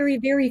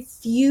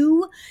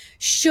few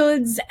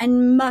shoulds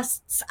and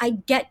musts. I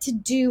get to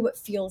do what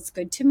feels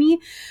good to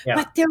me. Yeah.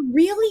 But there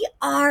really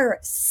are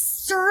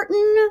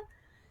certain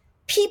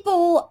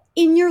people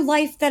in your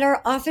life that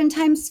are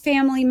oftentimes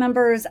family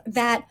members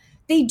that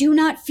they do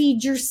not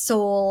feed your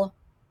soul.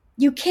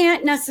 You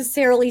can't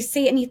necessarily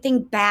say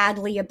anything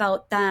badly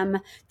about them.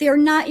 They're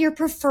not your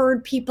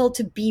preferred people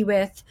to be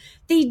with.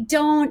 They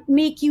don't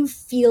make you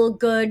feel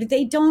good.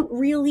 They don't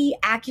really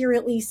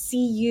accurately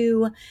see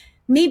you.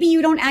 Maybe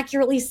you don't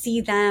accurately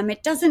see them.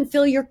 It doesn't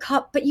fill your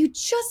cup, but you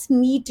just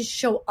need to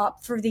show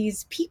up for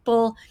these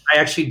people. I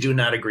actually do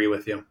not agree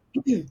with you.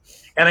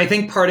 And I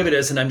think part of it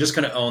is, and I'm just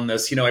going to own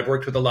this, you know, I've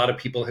worked with a lot of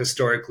people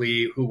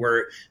historically who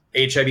were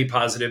HIV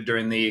positive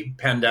during the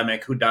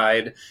pandemic, who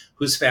died,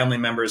 whose family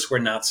members were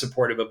not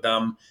supportive of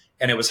them.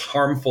 And it was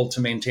harmful to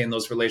maintain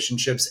those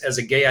relationships. As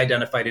a gay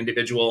identified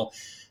individual,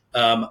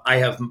 I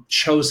have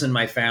chosen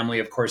my family.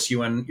 Of course,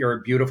 you and your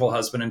beautiful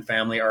husband and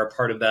family are a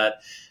part of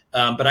that.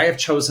 But I have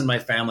chosen my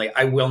family.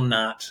 I will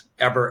not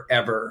ever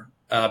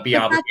be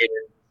obligated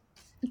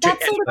to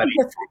anybody.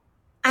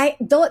 A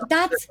little different.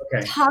 That's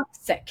okay.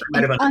 Toxic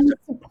and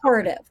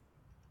unsupportive.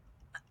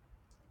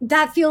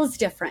 That feels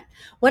different.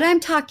 What I'm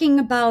talking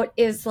about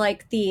is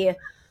like what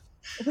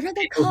are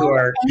they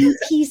called?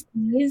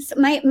 NPCs.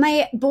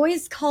 My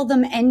boys call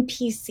them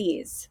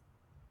NPCs.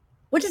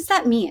 What does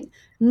that mean?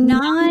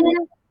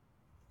 Non-person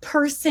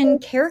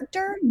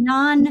character?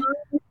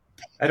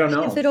 I don't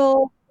know.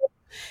 Pivotal.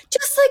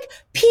 Just like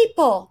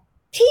people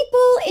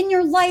in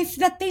your life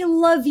that they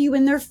love you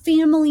and they're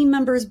family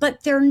members,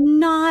 but they're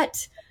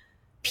not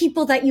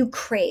people that you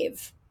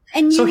crave.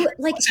 And you like,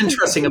 what's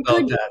interesting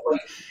about that?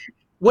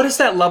 What is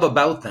that love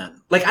about then?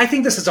 Like, I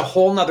think this is a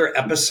whole nother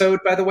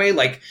episode, by the way.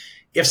 Like,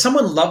 if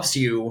someone loves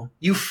you,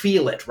 you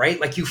feel it, right?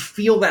 Like you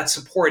feel that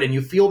support and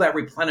you feel that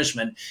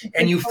replenishment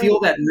and you feel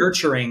that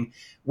nurturing.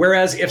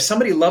 Whereas if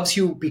somebody loves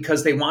you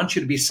because they want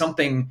you to be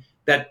something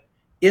that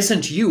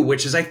isn't you,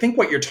 which is, I think,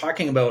 what you're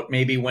talking about,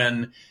 maybe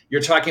when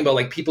you're talking about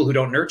like people who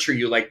don't nurture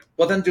you, like,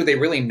 well, then do they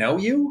really know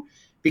you?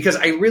 Because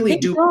I really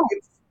do.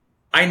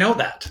 I know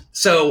that.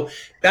 So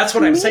that's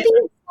what I'm saying.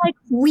 Like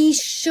we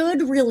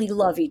should really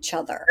love each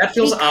other. That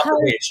feels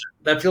obligation.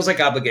 That feels like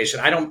obligation.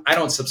 I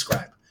don't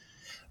subscribe.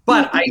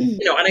 But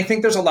and I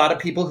think there's a lot of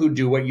people who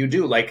do what you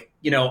do. Like,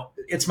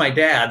 it's my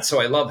dad,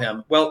 so I love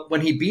him. Well,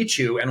 when he beat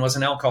you and was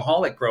an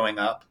alcoholic growing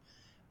up,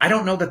 I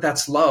don't know that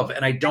that's love.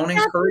 And I don't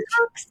encourage.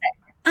 Toxic.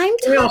 I'm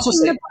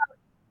talking about.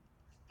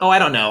 Oh, I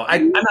don't know.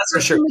 I'm not so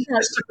sure.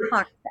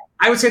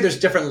 I would say there's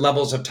different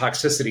levels of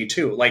toxicity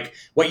too. Like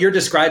what you're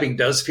describing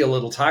does feel a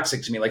little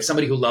toxic to me, like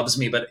somebody who loves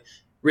me, but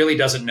really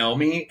doesn't know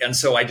me. And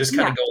so I just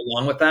kind of go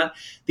along with that.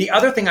 The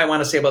other thing I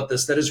want to say about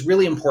this that is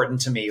really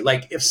important to me,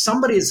 like if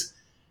somebody's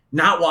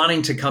not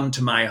wanting to come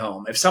to my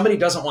home, if somebody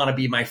doesn't want to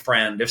be my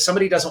friend, if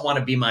somebody doesn't want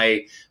to be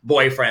my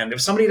boyfriend,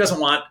 if somebody doesn't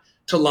want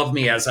to love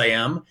me as I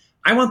am,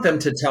 I want them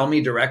to tell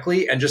me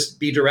directly and just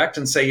be direct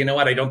and say, you know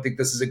what, I don't think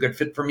this is a good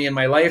fit for me in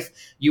my life.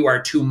 You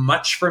are too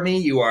much for me.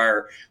 You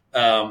are,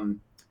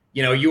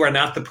 you are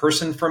not the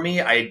person for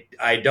me.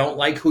 I don't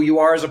like who you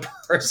are as a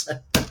person.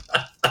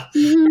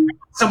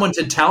 Someone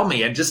to tell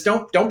me, and just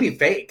don't be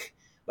fake.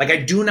 Like I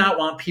do not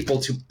want people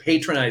to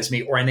patronize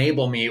me or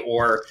enable me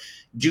or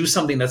do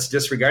something that's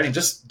disregarding.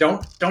 Just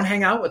don't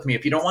hang out with me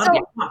if you don't want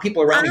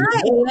people around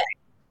me.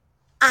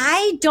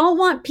 I don't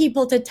want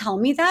people to tell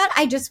me that.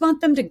 I just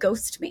want them to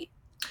ghost me.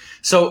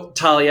 So,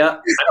 Talia,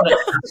 I'm going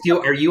to ask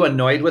you, are you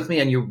annoyed with me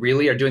and you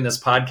really are doing this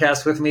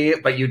podcast with me,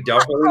 but you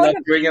don't really like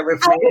doing it with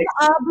me?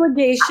 I have an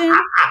obligation.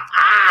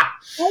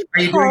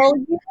 I call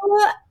you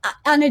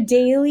on a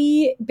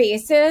daily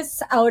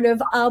basis out of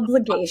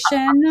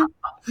obligation.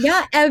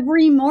 Yeah,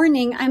 every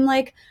morning I'm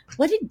like,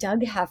 what did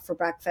Doug have for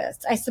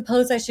breakfast? I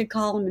suppose I should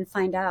call him and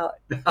find out.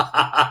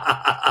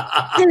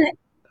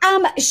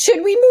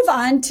 Should we move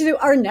on to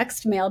our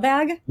next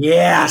mailbag?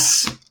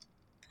 Yes.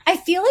 I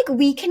feel like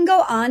we can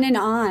go on and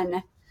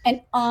on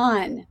and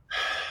on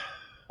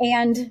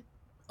and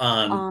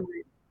on.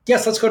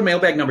 Yes, let's go to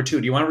mailbag number 2.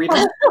 Do you want to read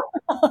it?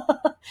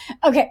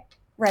 Okay,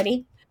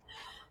 ready?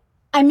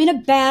 I'm in a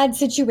bad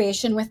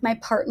situation with my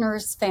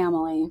partner's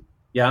family.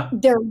 Yeah.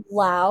 They're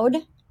loud.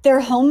 Their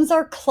homes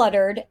are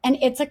cluttered, and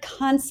it's a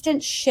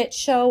constant shit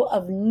show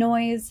of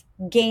noise,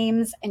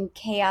 games, and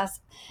chaos,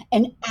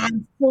 and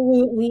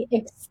absolutely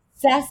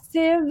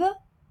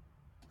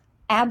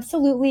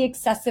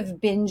excessive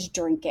binge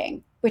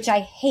drinking, which I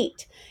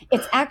hate.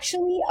 It's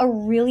actually a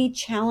really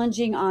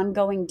challenging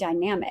ongoing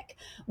dynamic.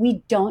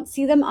 We don't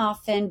see them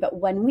often, but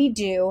when we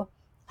do,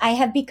 I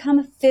have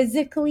become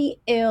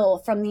physically ill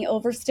from the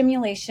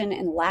overstimulation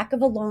and lack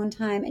of alone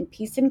time and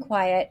peace and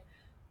quiet.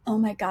 Oh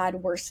my God,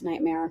 worst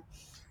nightmare.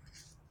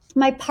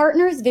 My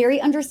partner is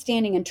very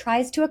understanding and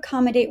tries to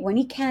accommodate when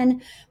he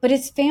can, but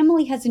his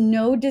family has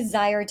no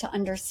desire to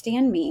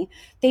understand me.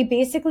 They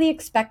basically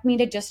expect me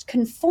to just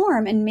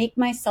conform and make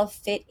myself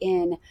fit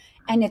in,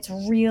 and it's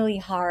really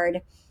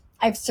hard.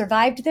 I've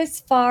survived this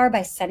far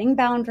by setting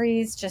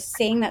boundaries, just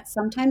saying that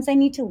sometimes I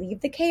need to leave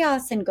the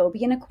chaos and go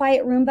be in a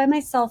quiet room by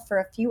myself for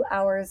a few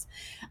hours.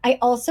 I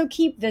also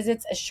keep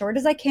visits as short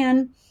as I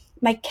can.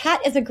 My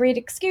cat is a great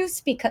excuse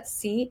because,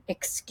 see,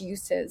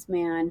 excuses,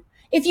 man.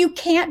 If you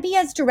can't be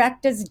as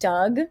direct as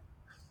Doug.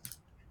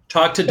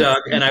 Talk to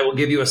Doug and I will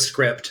give you a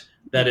script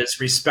that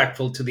is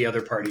respectful to the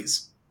other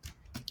parties.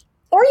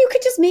 Or you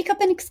could just make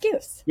up an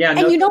excuse. Yeah, and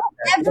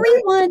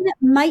everyone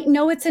might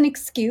know it's an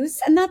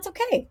excuse, and that's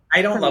okay.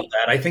 I don't love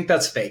that. I think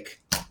that's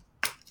fake.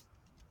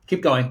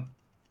 Keep going.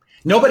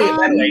 Nobody,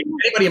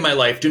 anybody in my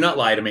life, do not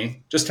lie to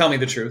me. Just tell me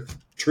the truth.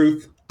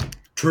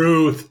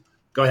 Truth.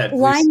 Go ahead,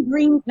 please. Lime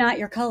green's not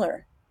your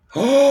color.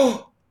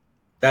 Oh,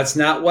 that's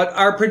not what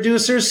our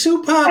producer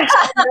Supak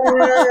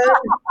said.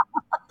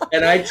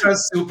 And I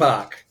trust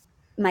Supak.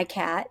 My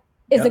cat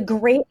is a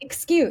great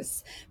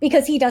excuse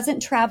because he doesn't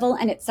travel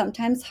and it's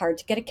sometimes hard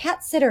to get a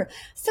cat sitter.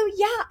 So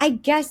yeah, I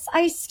guess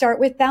I start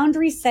with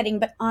boundary setting,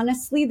 but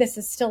honestly, this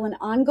is still an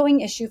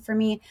ongoing issue for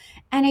me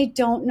and I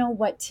don't know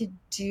what to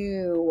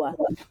do.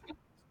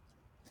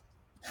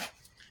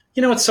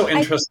 You know what's so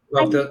interesting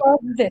about I love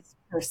this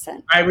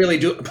person. I really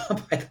do.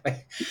 By the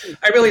way,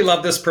 I really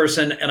love this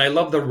person, and I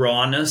love the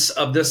rawness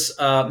of this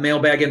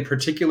mailbag in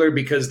particular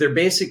because they're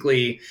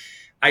basically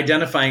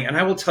identifying. And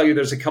I will tell you,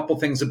 there's a couple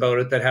things about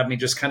it that have me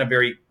just kind of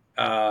very,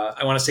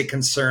 I want to say,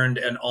 concerned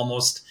and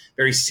almost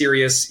very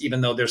serious. Even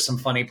though there's some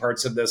funny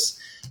parts of this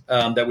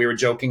that we were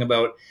joking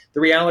about. The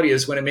reality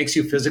is, when it makes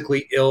you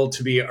physically ill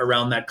to be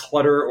around that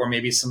clutter, or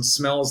maybe some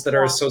smells that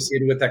are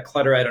associated with that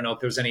clutter. I don't know if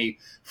there's any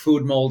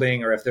food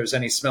molding or if there's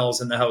any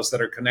smells in the house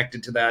that are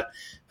connected to that.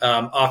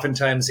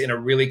 Oftentimes in a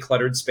really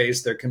cluttered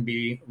space, there can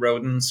be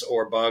rodents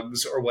or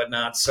bugs or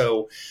whatnot.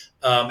 So,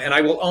 and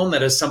I will own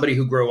that as somebody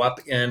who grew up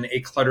in a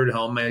cluttered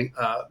home. My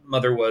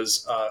mother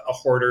was a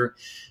hoarder.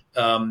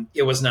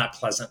 it was not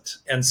pleasant.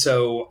 And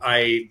so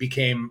I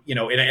became,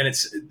 and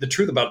it's the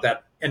truth about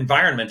that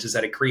environment is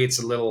that it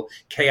creates a little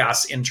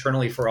chaos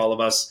internally for all of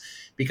us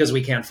because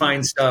we can't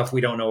find stuff. We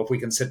don't know if we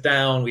can sit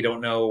down. We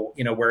don't know,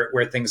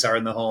 where things are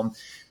in the home.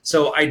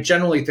 So I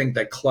generally think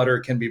that clutter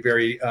can be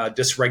very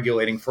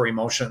dysregulating for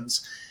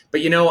emotions.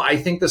 But, I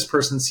think this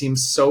person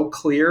seems so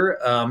clear.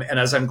 And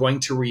as I'm going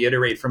to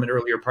reiterate from an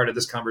earlier part of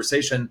this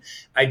conversation,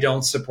 I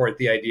don't support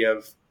the idea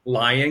of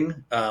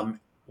lying.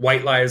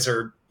 White lies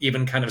are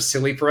even kind of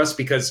silly for us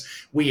because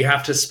we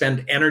have to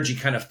spend energy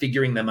kind of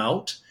figuring them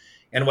out.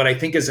 And what I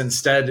think is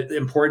instead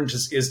important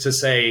is to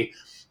say,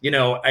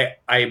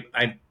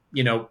 I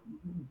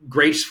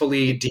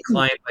gracefully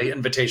decline my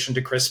invitation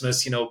to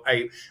Christmas.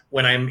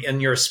 When I'm in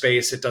your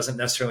space, it doesn't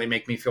necessarily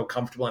make me feel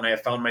comfortable. And I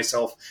have found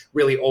myself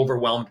really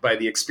overwhelmed by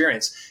the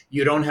experience.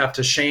 You don't have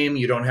to shame,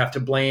 you don't have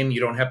to blame, you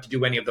don't have to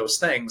do any of those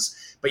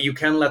things, but you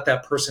can let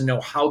that person know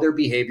how their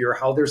behavior,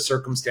 how their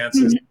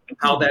circumstances,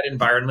 how that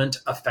environment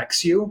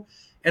affects you.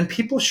 And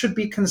people should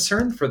be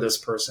concerned for this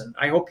person.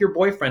 I hope your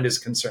boyfriend is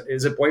concerned.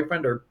 Is it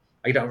boyfriend or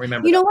I don't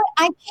remember. You know what?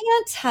 I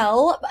can't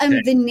tell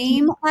the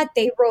name that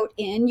they wrote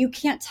in. You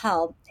can't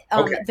tell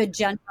the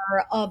gender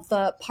of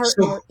the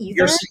partner either.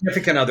 Your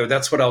significant other,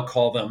 that's what I'll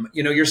call them.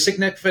 Your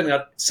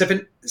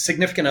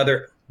significant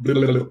other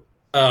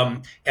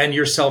and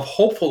yourself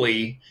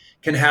hopefully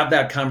can have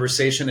that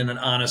conversation in an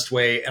honest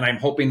way. And I'm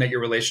hoping that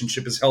your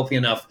relationship is healthy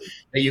enough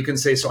that you can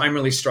say, so I'm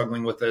really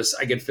struggling with this.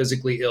 I get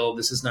physically ill.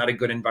 This is not a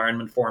good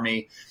environment for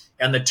me.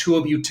 And the two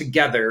of you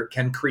together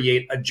can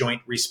create a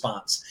joint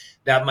response.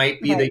 That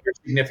might be that your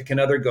significant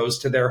other goes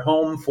to their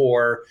home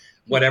for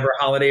whatever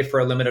holiday for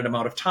a limited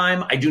amount of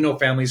time. I do know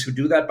families who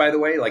do that, by the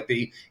way, like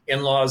the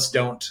in-laws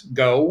don't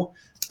go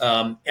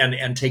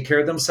and take care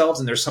of themselves.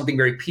 And there's something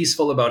very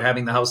peaceful about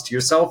having the house to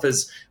yourself,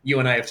 as you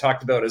and I have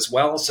talked about as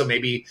well. So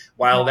maybe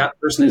while that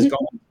person is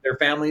going with their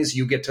families,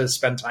 you get to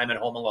spend time at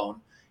home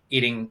alone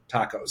eating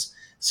tacos.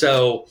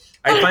 So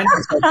I find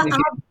myself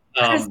thinking,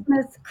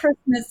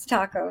 Christmas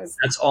tacos.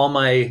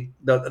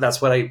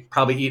 That's what I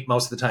probably eat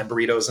most of the time,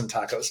 burritos and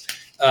tacos.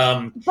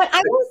 But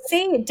I will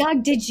say,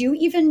 Doug, did you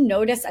even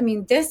notice? I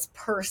mean, this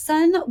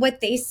person,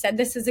 what they said,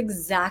 this is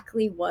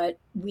exactly what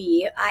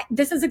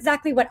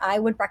I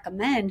would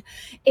recommend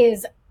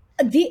is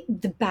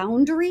the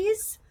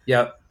boundaries.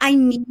 Yep. I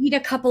need a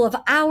couple of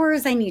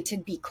hours. I need to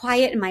be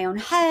quiet in my own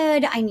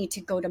head. I need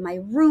to go to my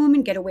room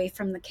and get away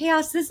from the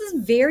chaos. This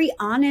is very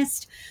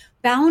honest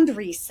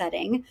boundary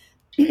setting.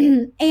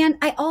 And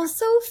I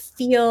also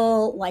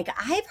feel like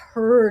I've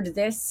heard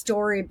this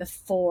story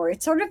before.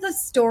 It's sort of the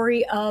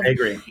story of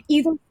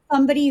either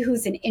somebody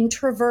who's an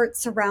introvert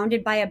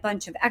surrounded by a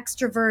bunch of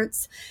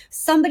extroverts,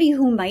 somebody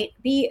who might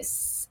be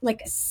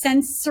like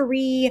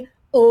sensory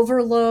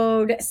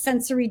overload,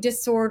 sensory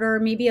disorder,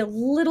 maybe a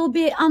little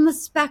bit on the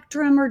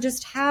spectrum, or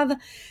just have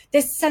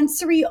this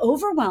sensory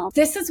overwhelm.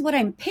 This is what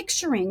I'm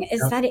picturing is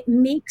that it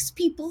makes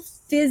people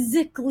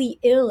physically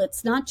ill.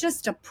 It's not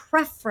just a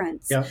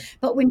preference,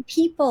 but when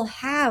people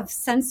have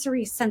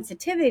sensory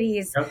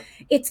sensitivities,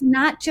 it's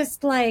not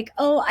just like,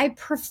 oh, I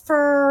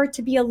prefer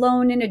to be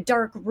alone in a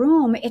dark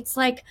room. It's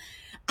like,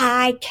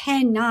 I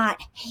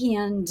cannot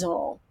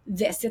handle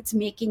this. It's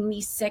making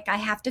me sick. I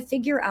have to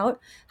figure out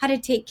how to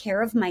take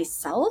care of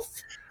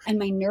myself and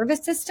my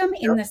nervous system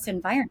in this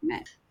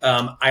environment.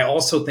 I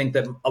also think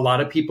that a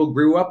lot of people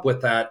grew up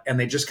with that and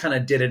they just kind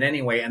of did it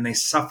anyway and they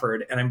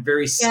suffered. And I'm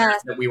very sad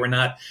that we were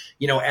not,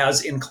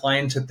 as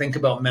inclined to think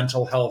about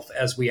mental health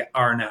as we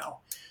are now.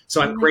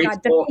 So I'm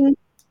grateful.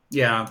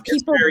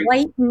 People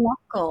white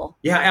knuckle.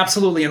 Yeah,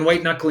 absolutely. And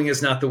white knuckling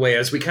is not the way.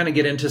 As we kind of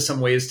get into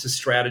some ways to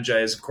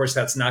strategize, of course,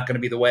 that's not going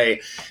to be the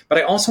way. But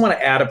I also want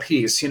to add a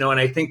piece, and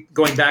I think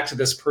going back to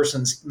this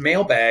person's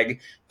mailbag,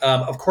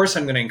 of course,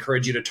 I'm going to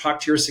encourage you to talk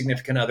to your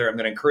significant other. I'm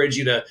going to encourage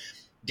you to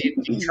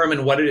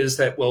determine what it is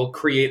that will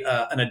create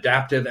an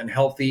adaptive and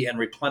healthy and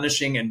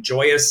replenishing and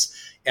joyous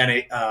and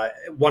a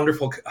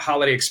wonderful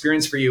holiday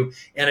experience for you.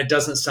 And it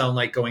doesn't sound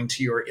like going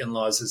to your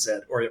in-laws is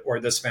it, or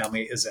this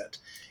family is it.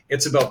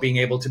 It's about being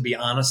able to be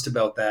honest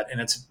about that. And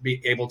it's be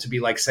able to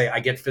be like, say, I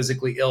get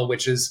physically ill,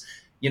 which is,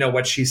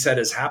 what she said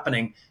is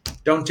happening.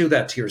 Don't do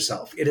that to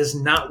yourself. It is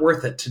not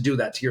worth it to do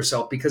that to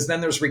yourself, because then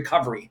there's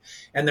recovery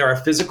and there are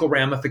physical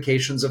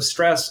ramifications of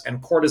stress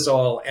and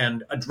cortisol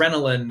and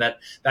adrenaline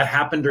that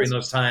happen during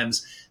those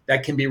times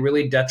that can be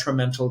really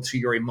detrimental to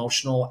your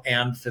emotional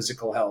and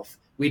physical health.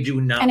 We do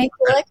not. And I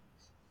feel like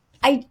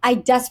I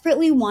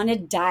desperately want to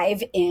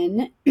dive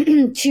in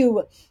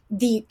to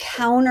the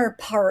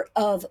counterpart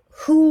of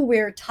who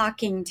we're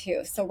talking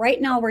to. So right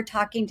now we're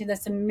talking to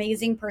this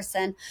amazing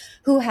person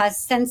who has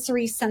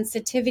sensory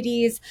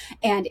sensitivities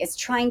and is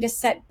trying to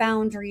set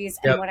boundaries.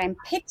 And what I'm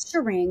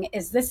picturing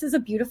is this is a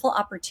beautiful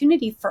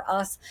opportunity for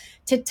us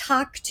to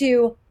talk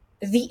to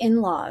the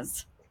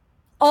in-laws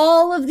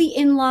all of the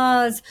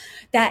in-laws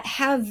that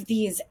have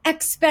these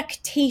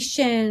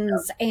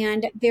expectations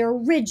and they're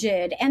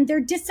rigid and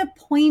they're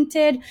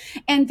disappointed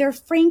and they're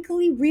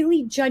frankly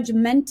really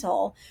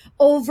judgmental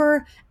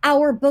over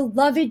our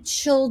beloved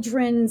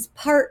children's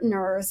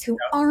partners who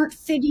aren't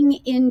fitting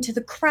into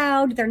the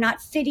crowd. They're not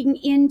fitting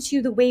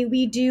into the way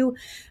we do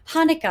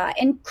Hanukkah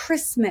and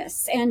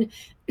Christmas and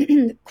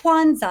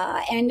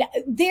Kwanzaa, and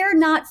they're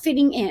not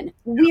fitting in.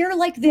 We're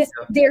like this,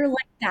 they're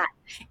like that.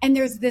 And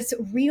there's this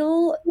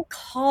real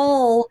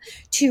call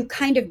to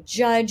kind of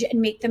judge and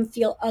make them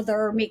feel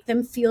other, make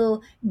them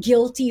feel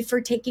guilty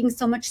for taking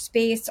so much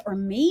space, or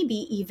maybe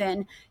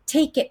even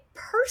take it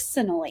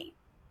personally.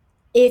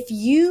 If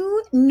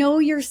you know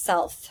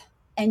yourself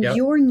and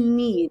your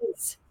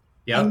needs,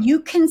 and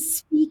you can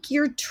speak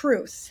your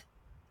truth,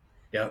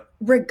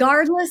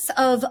 regardless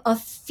of a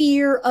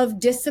fear of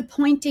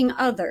disappointing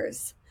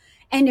others.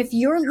 And if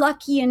you're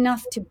lucky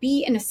enough to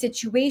be in a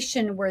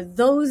situation where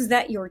those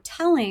that you're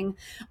telling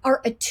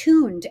are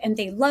attuned and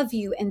they love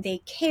you and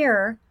they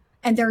care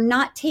and they're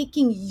not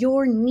taking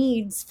your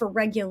needs for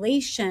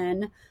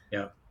regulation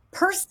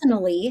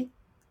personally,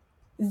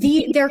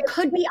 there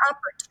could be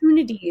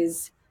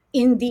opportunities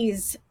in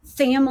these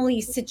family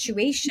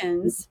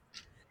situations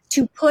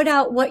to put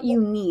out what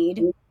you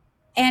need.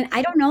 And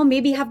I don't know,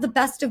 maybe have the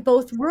best of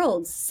both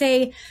worlds.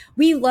 Say,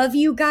 we love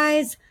you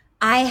guys.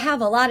 I have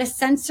a lot of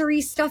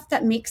sensory stuff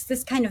that makes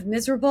this kind of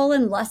miserable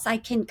unless I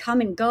can come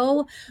and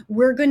go.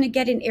 We're going to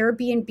get an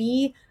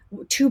Airbnb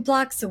 2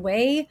 blocks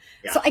away.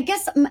 So I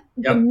guess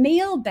the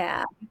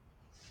mailbag,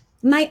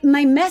 my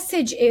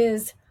message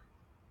is,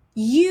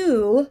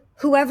 you,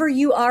 whoever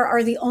you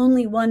are the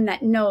only one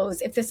that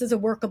knows if this is a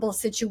workable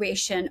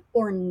situation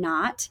or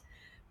not.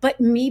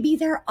 But maybe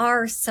there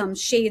are some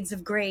shades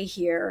of gray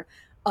here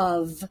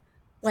of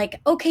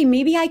like, okay,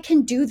 maybe I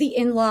can do the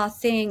in-law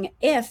thing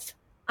if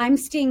I'm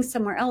staying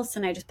somewhere else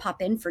and I just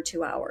pop in for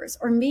 2 hours.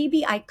 Or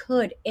maybe I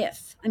could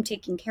if I'm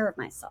taking care of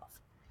myself.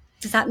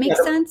 Does that make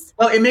sense?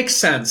 Well, it makes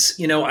sense.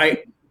 You know,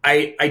 I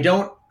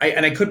don't,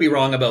 and I could be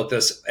wrong about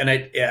this, and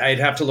I'd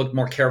have to look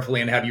more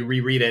carefully and have you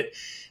reread it.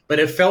 But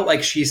it felt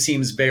like she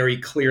seems very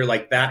clear,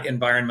 like that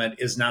environment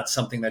is not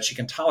something that she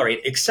can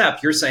tolerate,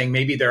 except you're saying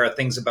maybe there are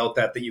things about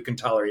that you can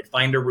tolerate.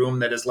 Find a room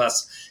that is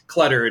less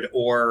cluttered,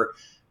 or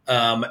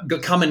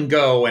come and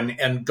go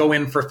and go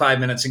in for 5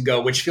 minutes and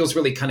go, which feels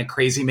really kind of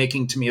crazy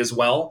making to me as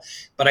well.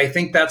 But I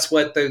think that's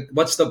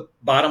what's the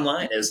bottom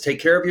line is: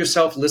 take care of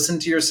yourself, listen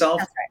to yourself.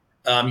 That's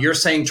right. You're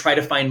saying try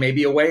to find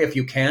maybe a way, if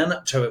you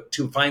can,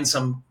 to find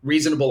some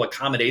reasonable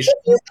accommodation.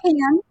 If you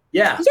can.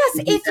 Yeah.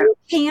 Yes, if you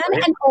can.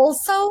 Right. And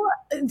also,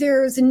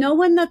 there's no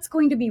one that's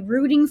going to be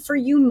rooting for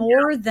you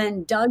more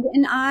than Doug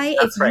and I.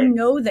 That's if you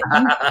know that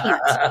you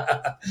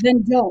can't,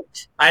 then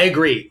don't. I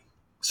agree.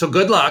 So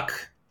good luck.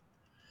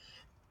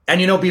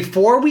 And, you know,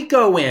 before we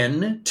go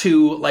in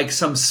to like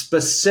some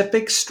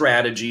specific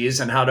strategies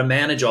and how to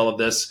manage all of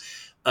this,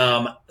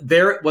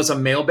 there was a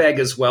mailbag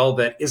as well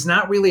that is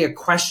not really a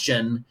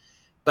question,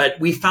 but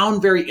we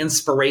found very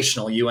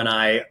inspirational, you and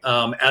I,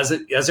 as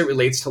it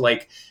relates to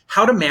like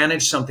how to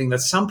manage something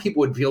that some people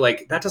would feel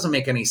like that doesn't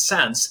make any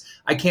sense.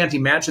 I can't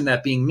imagine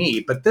that being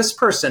me. But this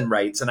person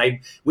writes, and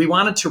we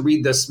wanted to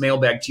read this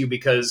mailbag to you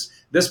because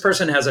this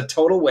person has a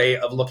total way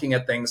of looking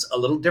at things a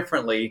little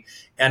differently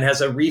and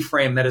has a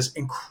reframe that is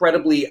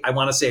incredibly, I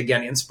want to say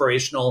again,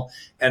 inspirational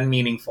and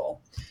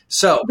meaningful.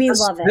 So we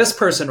love it. This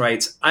person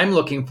writes, I'm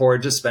looking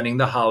forward to spending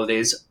the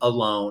holidays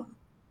alone.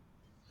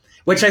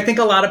 Which I think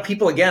a lot of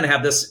people, again,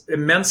 have this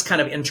immense kind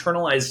of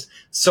internalized,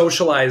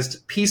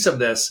 socialized piece of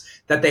this,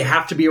 that they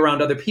have to be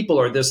around other people,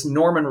 or this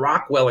Norman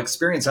Rockwell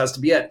experience has to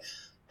be it.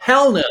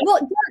 Hell no.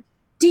 Well,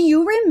 do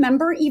you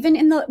remember even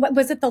in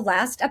was it the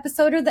last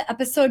episode or the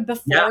episode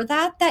before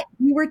that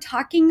you were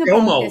talking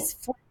about Jomo. this?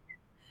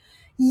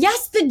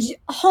 Yes, the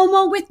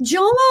homo with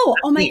Jomo.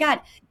 Oh my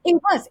God.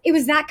 It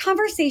was that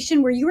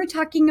conversation where you were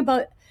talking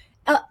about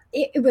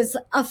it was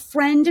a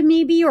friend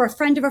maybe, or a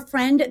friend of a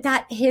friend,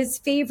 that his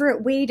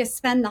favorite way to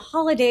spend the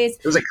holidays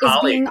is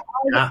being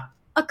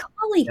a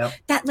colleague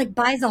that like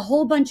buys a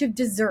whole bunch of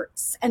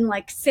desserts and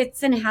like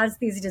sits and has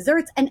these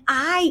desserts. And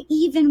I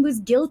even was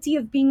guilty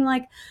of being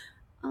like,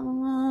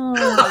 oh,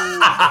 because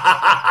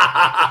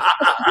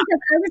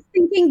I was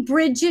thinking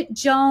Bridget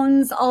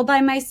Jones all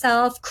by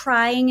myself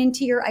crying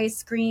into your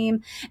ice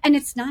cream. And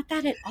it's not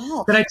that at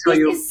all. Can I tell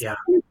you? Yeah.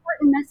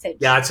 Message.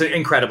 Yeah, it's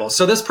incredible.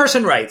 So this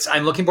person writes,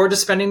 I'm looking forward to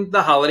spending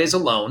the holidays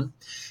alone.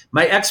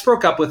 My ex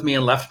broke up with me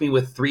and left me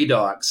with 3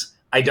 dogs.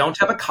 I don't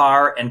have a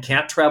car and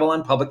can't travel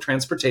on public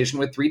transportation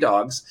with 3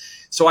 dogs,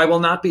 so I will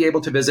not be able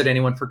to visit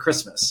anyone for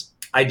Christmas.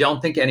 I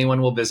don't think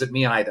anyone will visit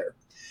me either.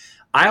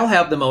 I'll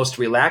have the most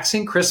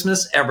relaxing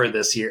Christmas ever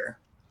this year.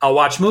 I'll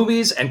watch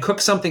movies and cook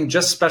something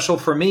just special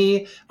for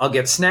me. I'll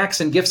get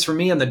snacks and gifts for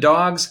me and the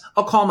dogs.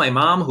 I'll call my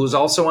mom, who's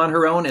also on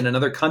her own in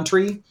another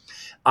country.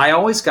 I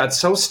always got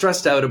so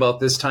stressed out about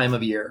this time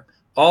of year,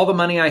 all the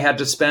money I had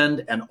to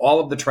spend and all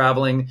of the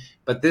traveling,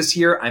 but this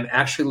year I'm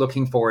actually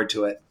looking forward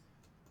to it.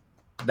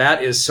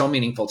 That is so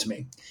meaningful to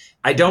me.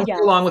 I don't get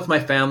along with my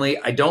family.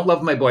 I don't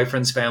love my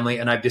boyfriend's family.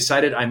 And I've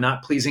decided I'm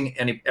not pleasing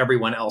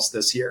everyone else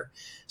this year.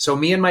 So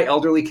me and my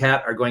elderly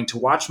cat are going to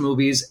watch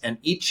movies and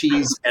eat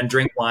cheese and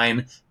drink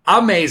wine.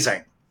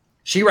 Amazing.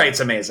 She writes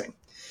amazing.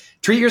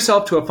 Treat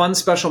yourself to a fun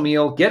special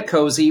meal, get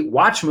cozy,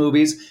 watch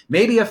movies,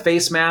 maybe a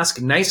face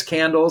mask, nice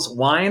candles,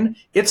 wine.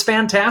 It's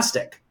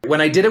fantastic.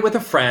 When I did it with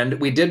a friend,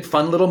 we did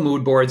fun little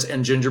mood boards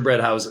and gingerbread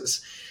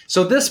houses.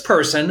 So this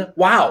person,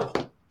 wow.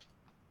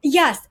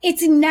 Yes,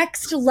 it's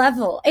next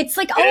level. It's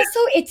like also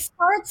it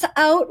starts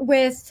out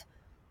with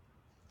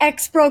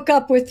ex broke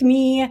up with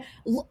me.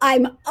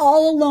 I'm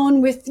all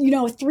alone with,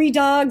 3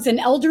 dogs, an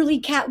elderly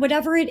cat,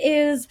 whatever it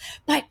is.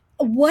 But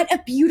what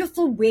a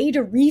beautiful way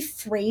to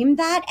reframe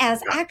that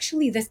as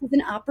actually this is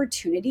an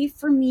opportunity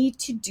for me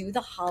to do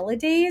the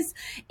holidays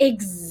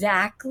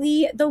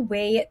exactly the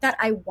way that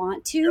I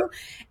want to.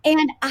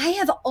 And I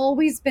have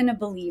always been a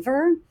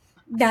believer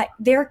that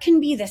there can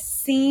be the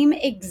same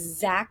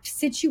exact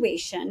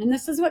situation. And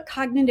this is what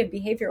cognitive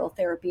behavioral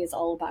therapy is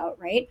all about,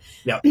 right?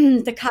 Yep.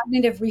 The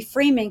cognitive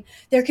reframing.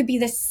 There could be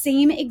the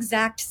same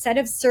exact set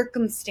of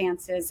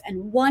circumstances,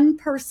 and one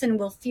person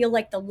will feel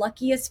like the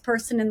luckiest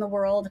person in the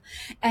world,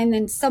 and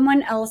then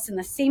someone else in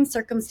the same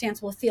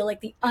circumstance will feel like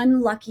the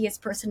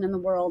unluckiest person in the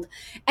world.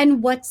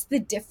 And what's the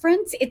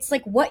difference? It's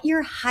like what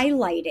you're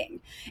highlighting.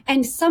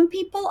 And some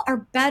people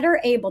are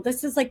better able,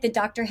 this is like the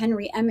Dr.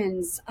 Henry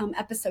Emmons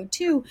episode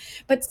 2,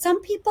 but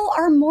some people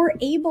are more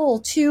able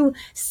to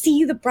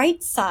see the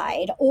bright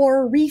side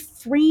or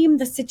reframe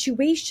the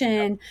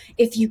situation.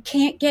 If you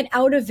can't get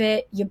out of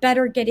it, you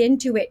better get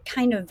into it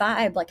kind of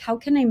vibe. Like, how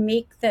can I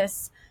make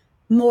this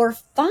more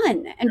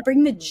fun and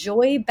bring the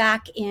joy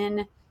back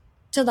in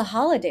to the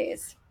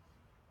holidays?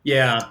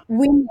 Yeah.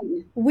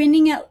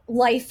 Winning at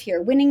life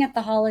here, winning at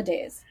the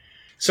holidays.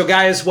 So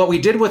guys, what we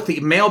did with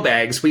the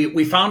mailbags,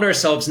 we found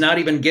ourselves not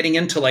even getting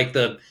into like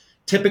the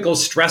typical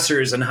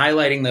stressors and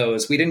highlighting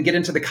those. We didn't get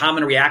into the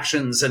common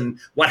reactions and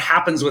what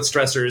happens with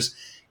stressors.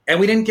 And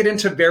we didn't get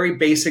into very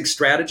basic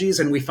strategies.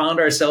 And we found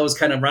ourselves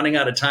kind of running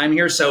out of time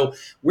here. So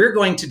we're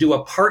going to do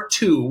a part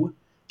 2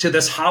 to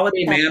this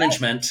holiday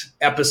management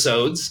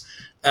episodes.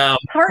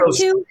 Part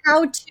 2,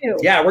 how to.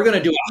 Yeah, we're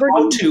going to do a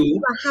how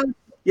to.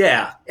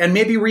 Yeah, and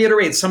maybe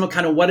reiterate some of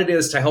kind of what it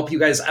is to help you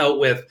guys out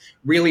with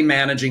really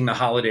managing the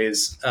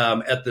holidays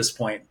at this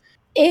point.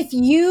 If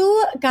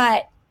you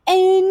got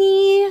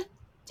any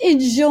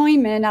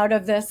enjoyment out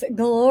of this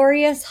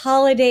glorious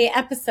holiday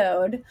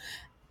episode,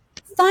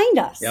 find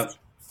us. Yep.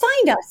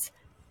 Find us.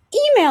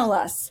 Email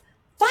us.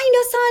 Find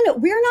us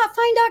on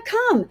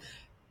we'renotfine.com.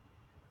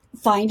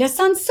 Find us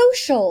on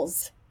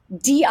socials.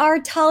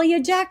 Dr.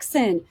 Talia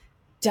Jackson,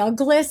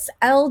 Douglas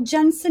L.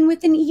 Jensen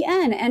with an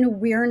EN,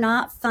 and We're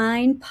Not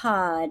Fine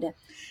Pod.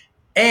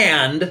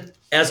 And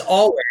as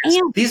always,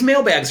 these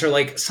mailbags are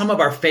like some of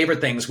our favorite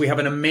things. We have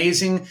an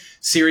amazing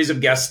series of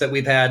guests that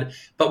we've had,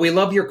 but we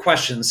love your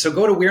questions. So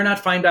go to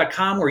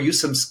we'renotfine.com where you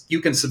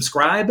can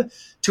subscribe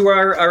to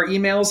our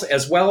emails,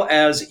 as well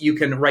as you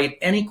can write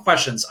any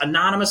questions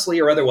anonymously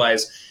or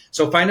otherwise.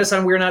 So find us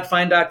on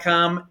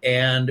we'renotfine.com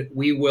and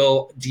we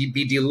will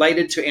be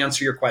delighted to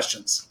answer your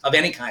questions of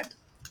any kind.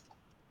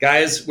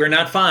 Guys, we're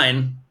not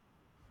fine.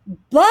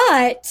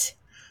 But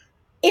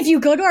if you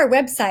go to our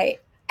website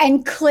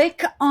and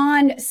click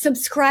on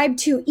subscribe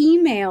to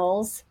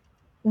emails,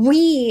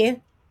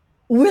 we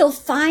will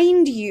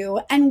find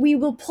you and we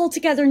will pull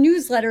together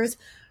newsletters.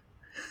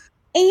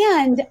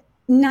 And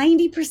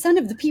 90%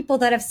 of the people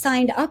that have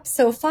signed up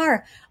so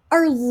far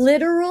are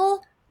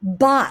literal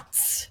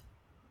bots.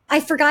 I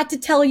forgot to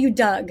tell you,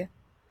 Doug.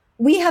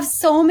 We have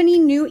so many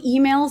new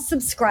email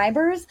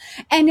subscribers,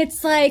 and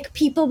it's like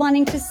people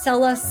wanting to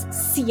sell us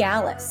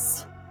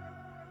Cialis.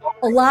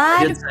 A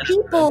lot of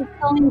people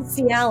selling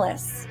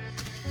Cialis.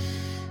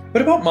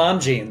 What about mom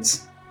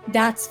jeans?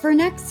 That's for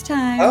next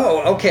time.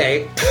 Oh,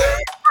 okay.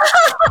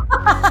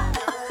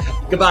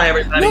 Goodbye,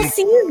 everybody. We'll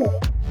see you.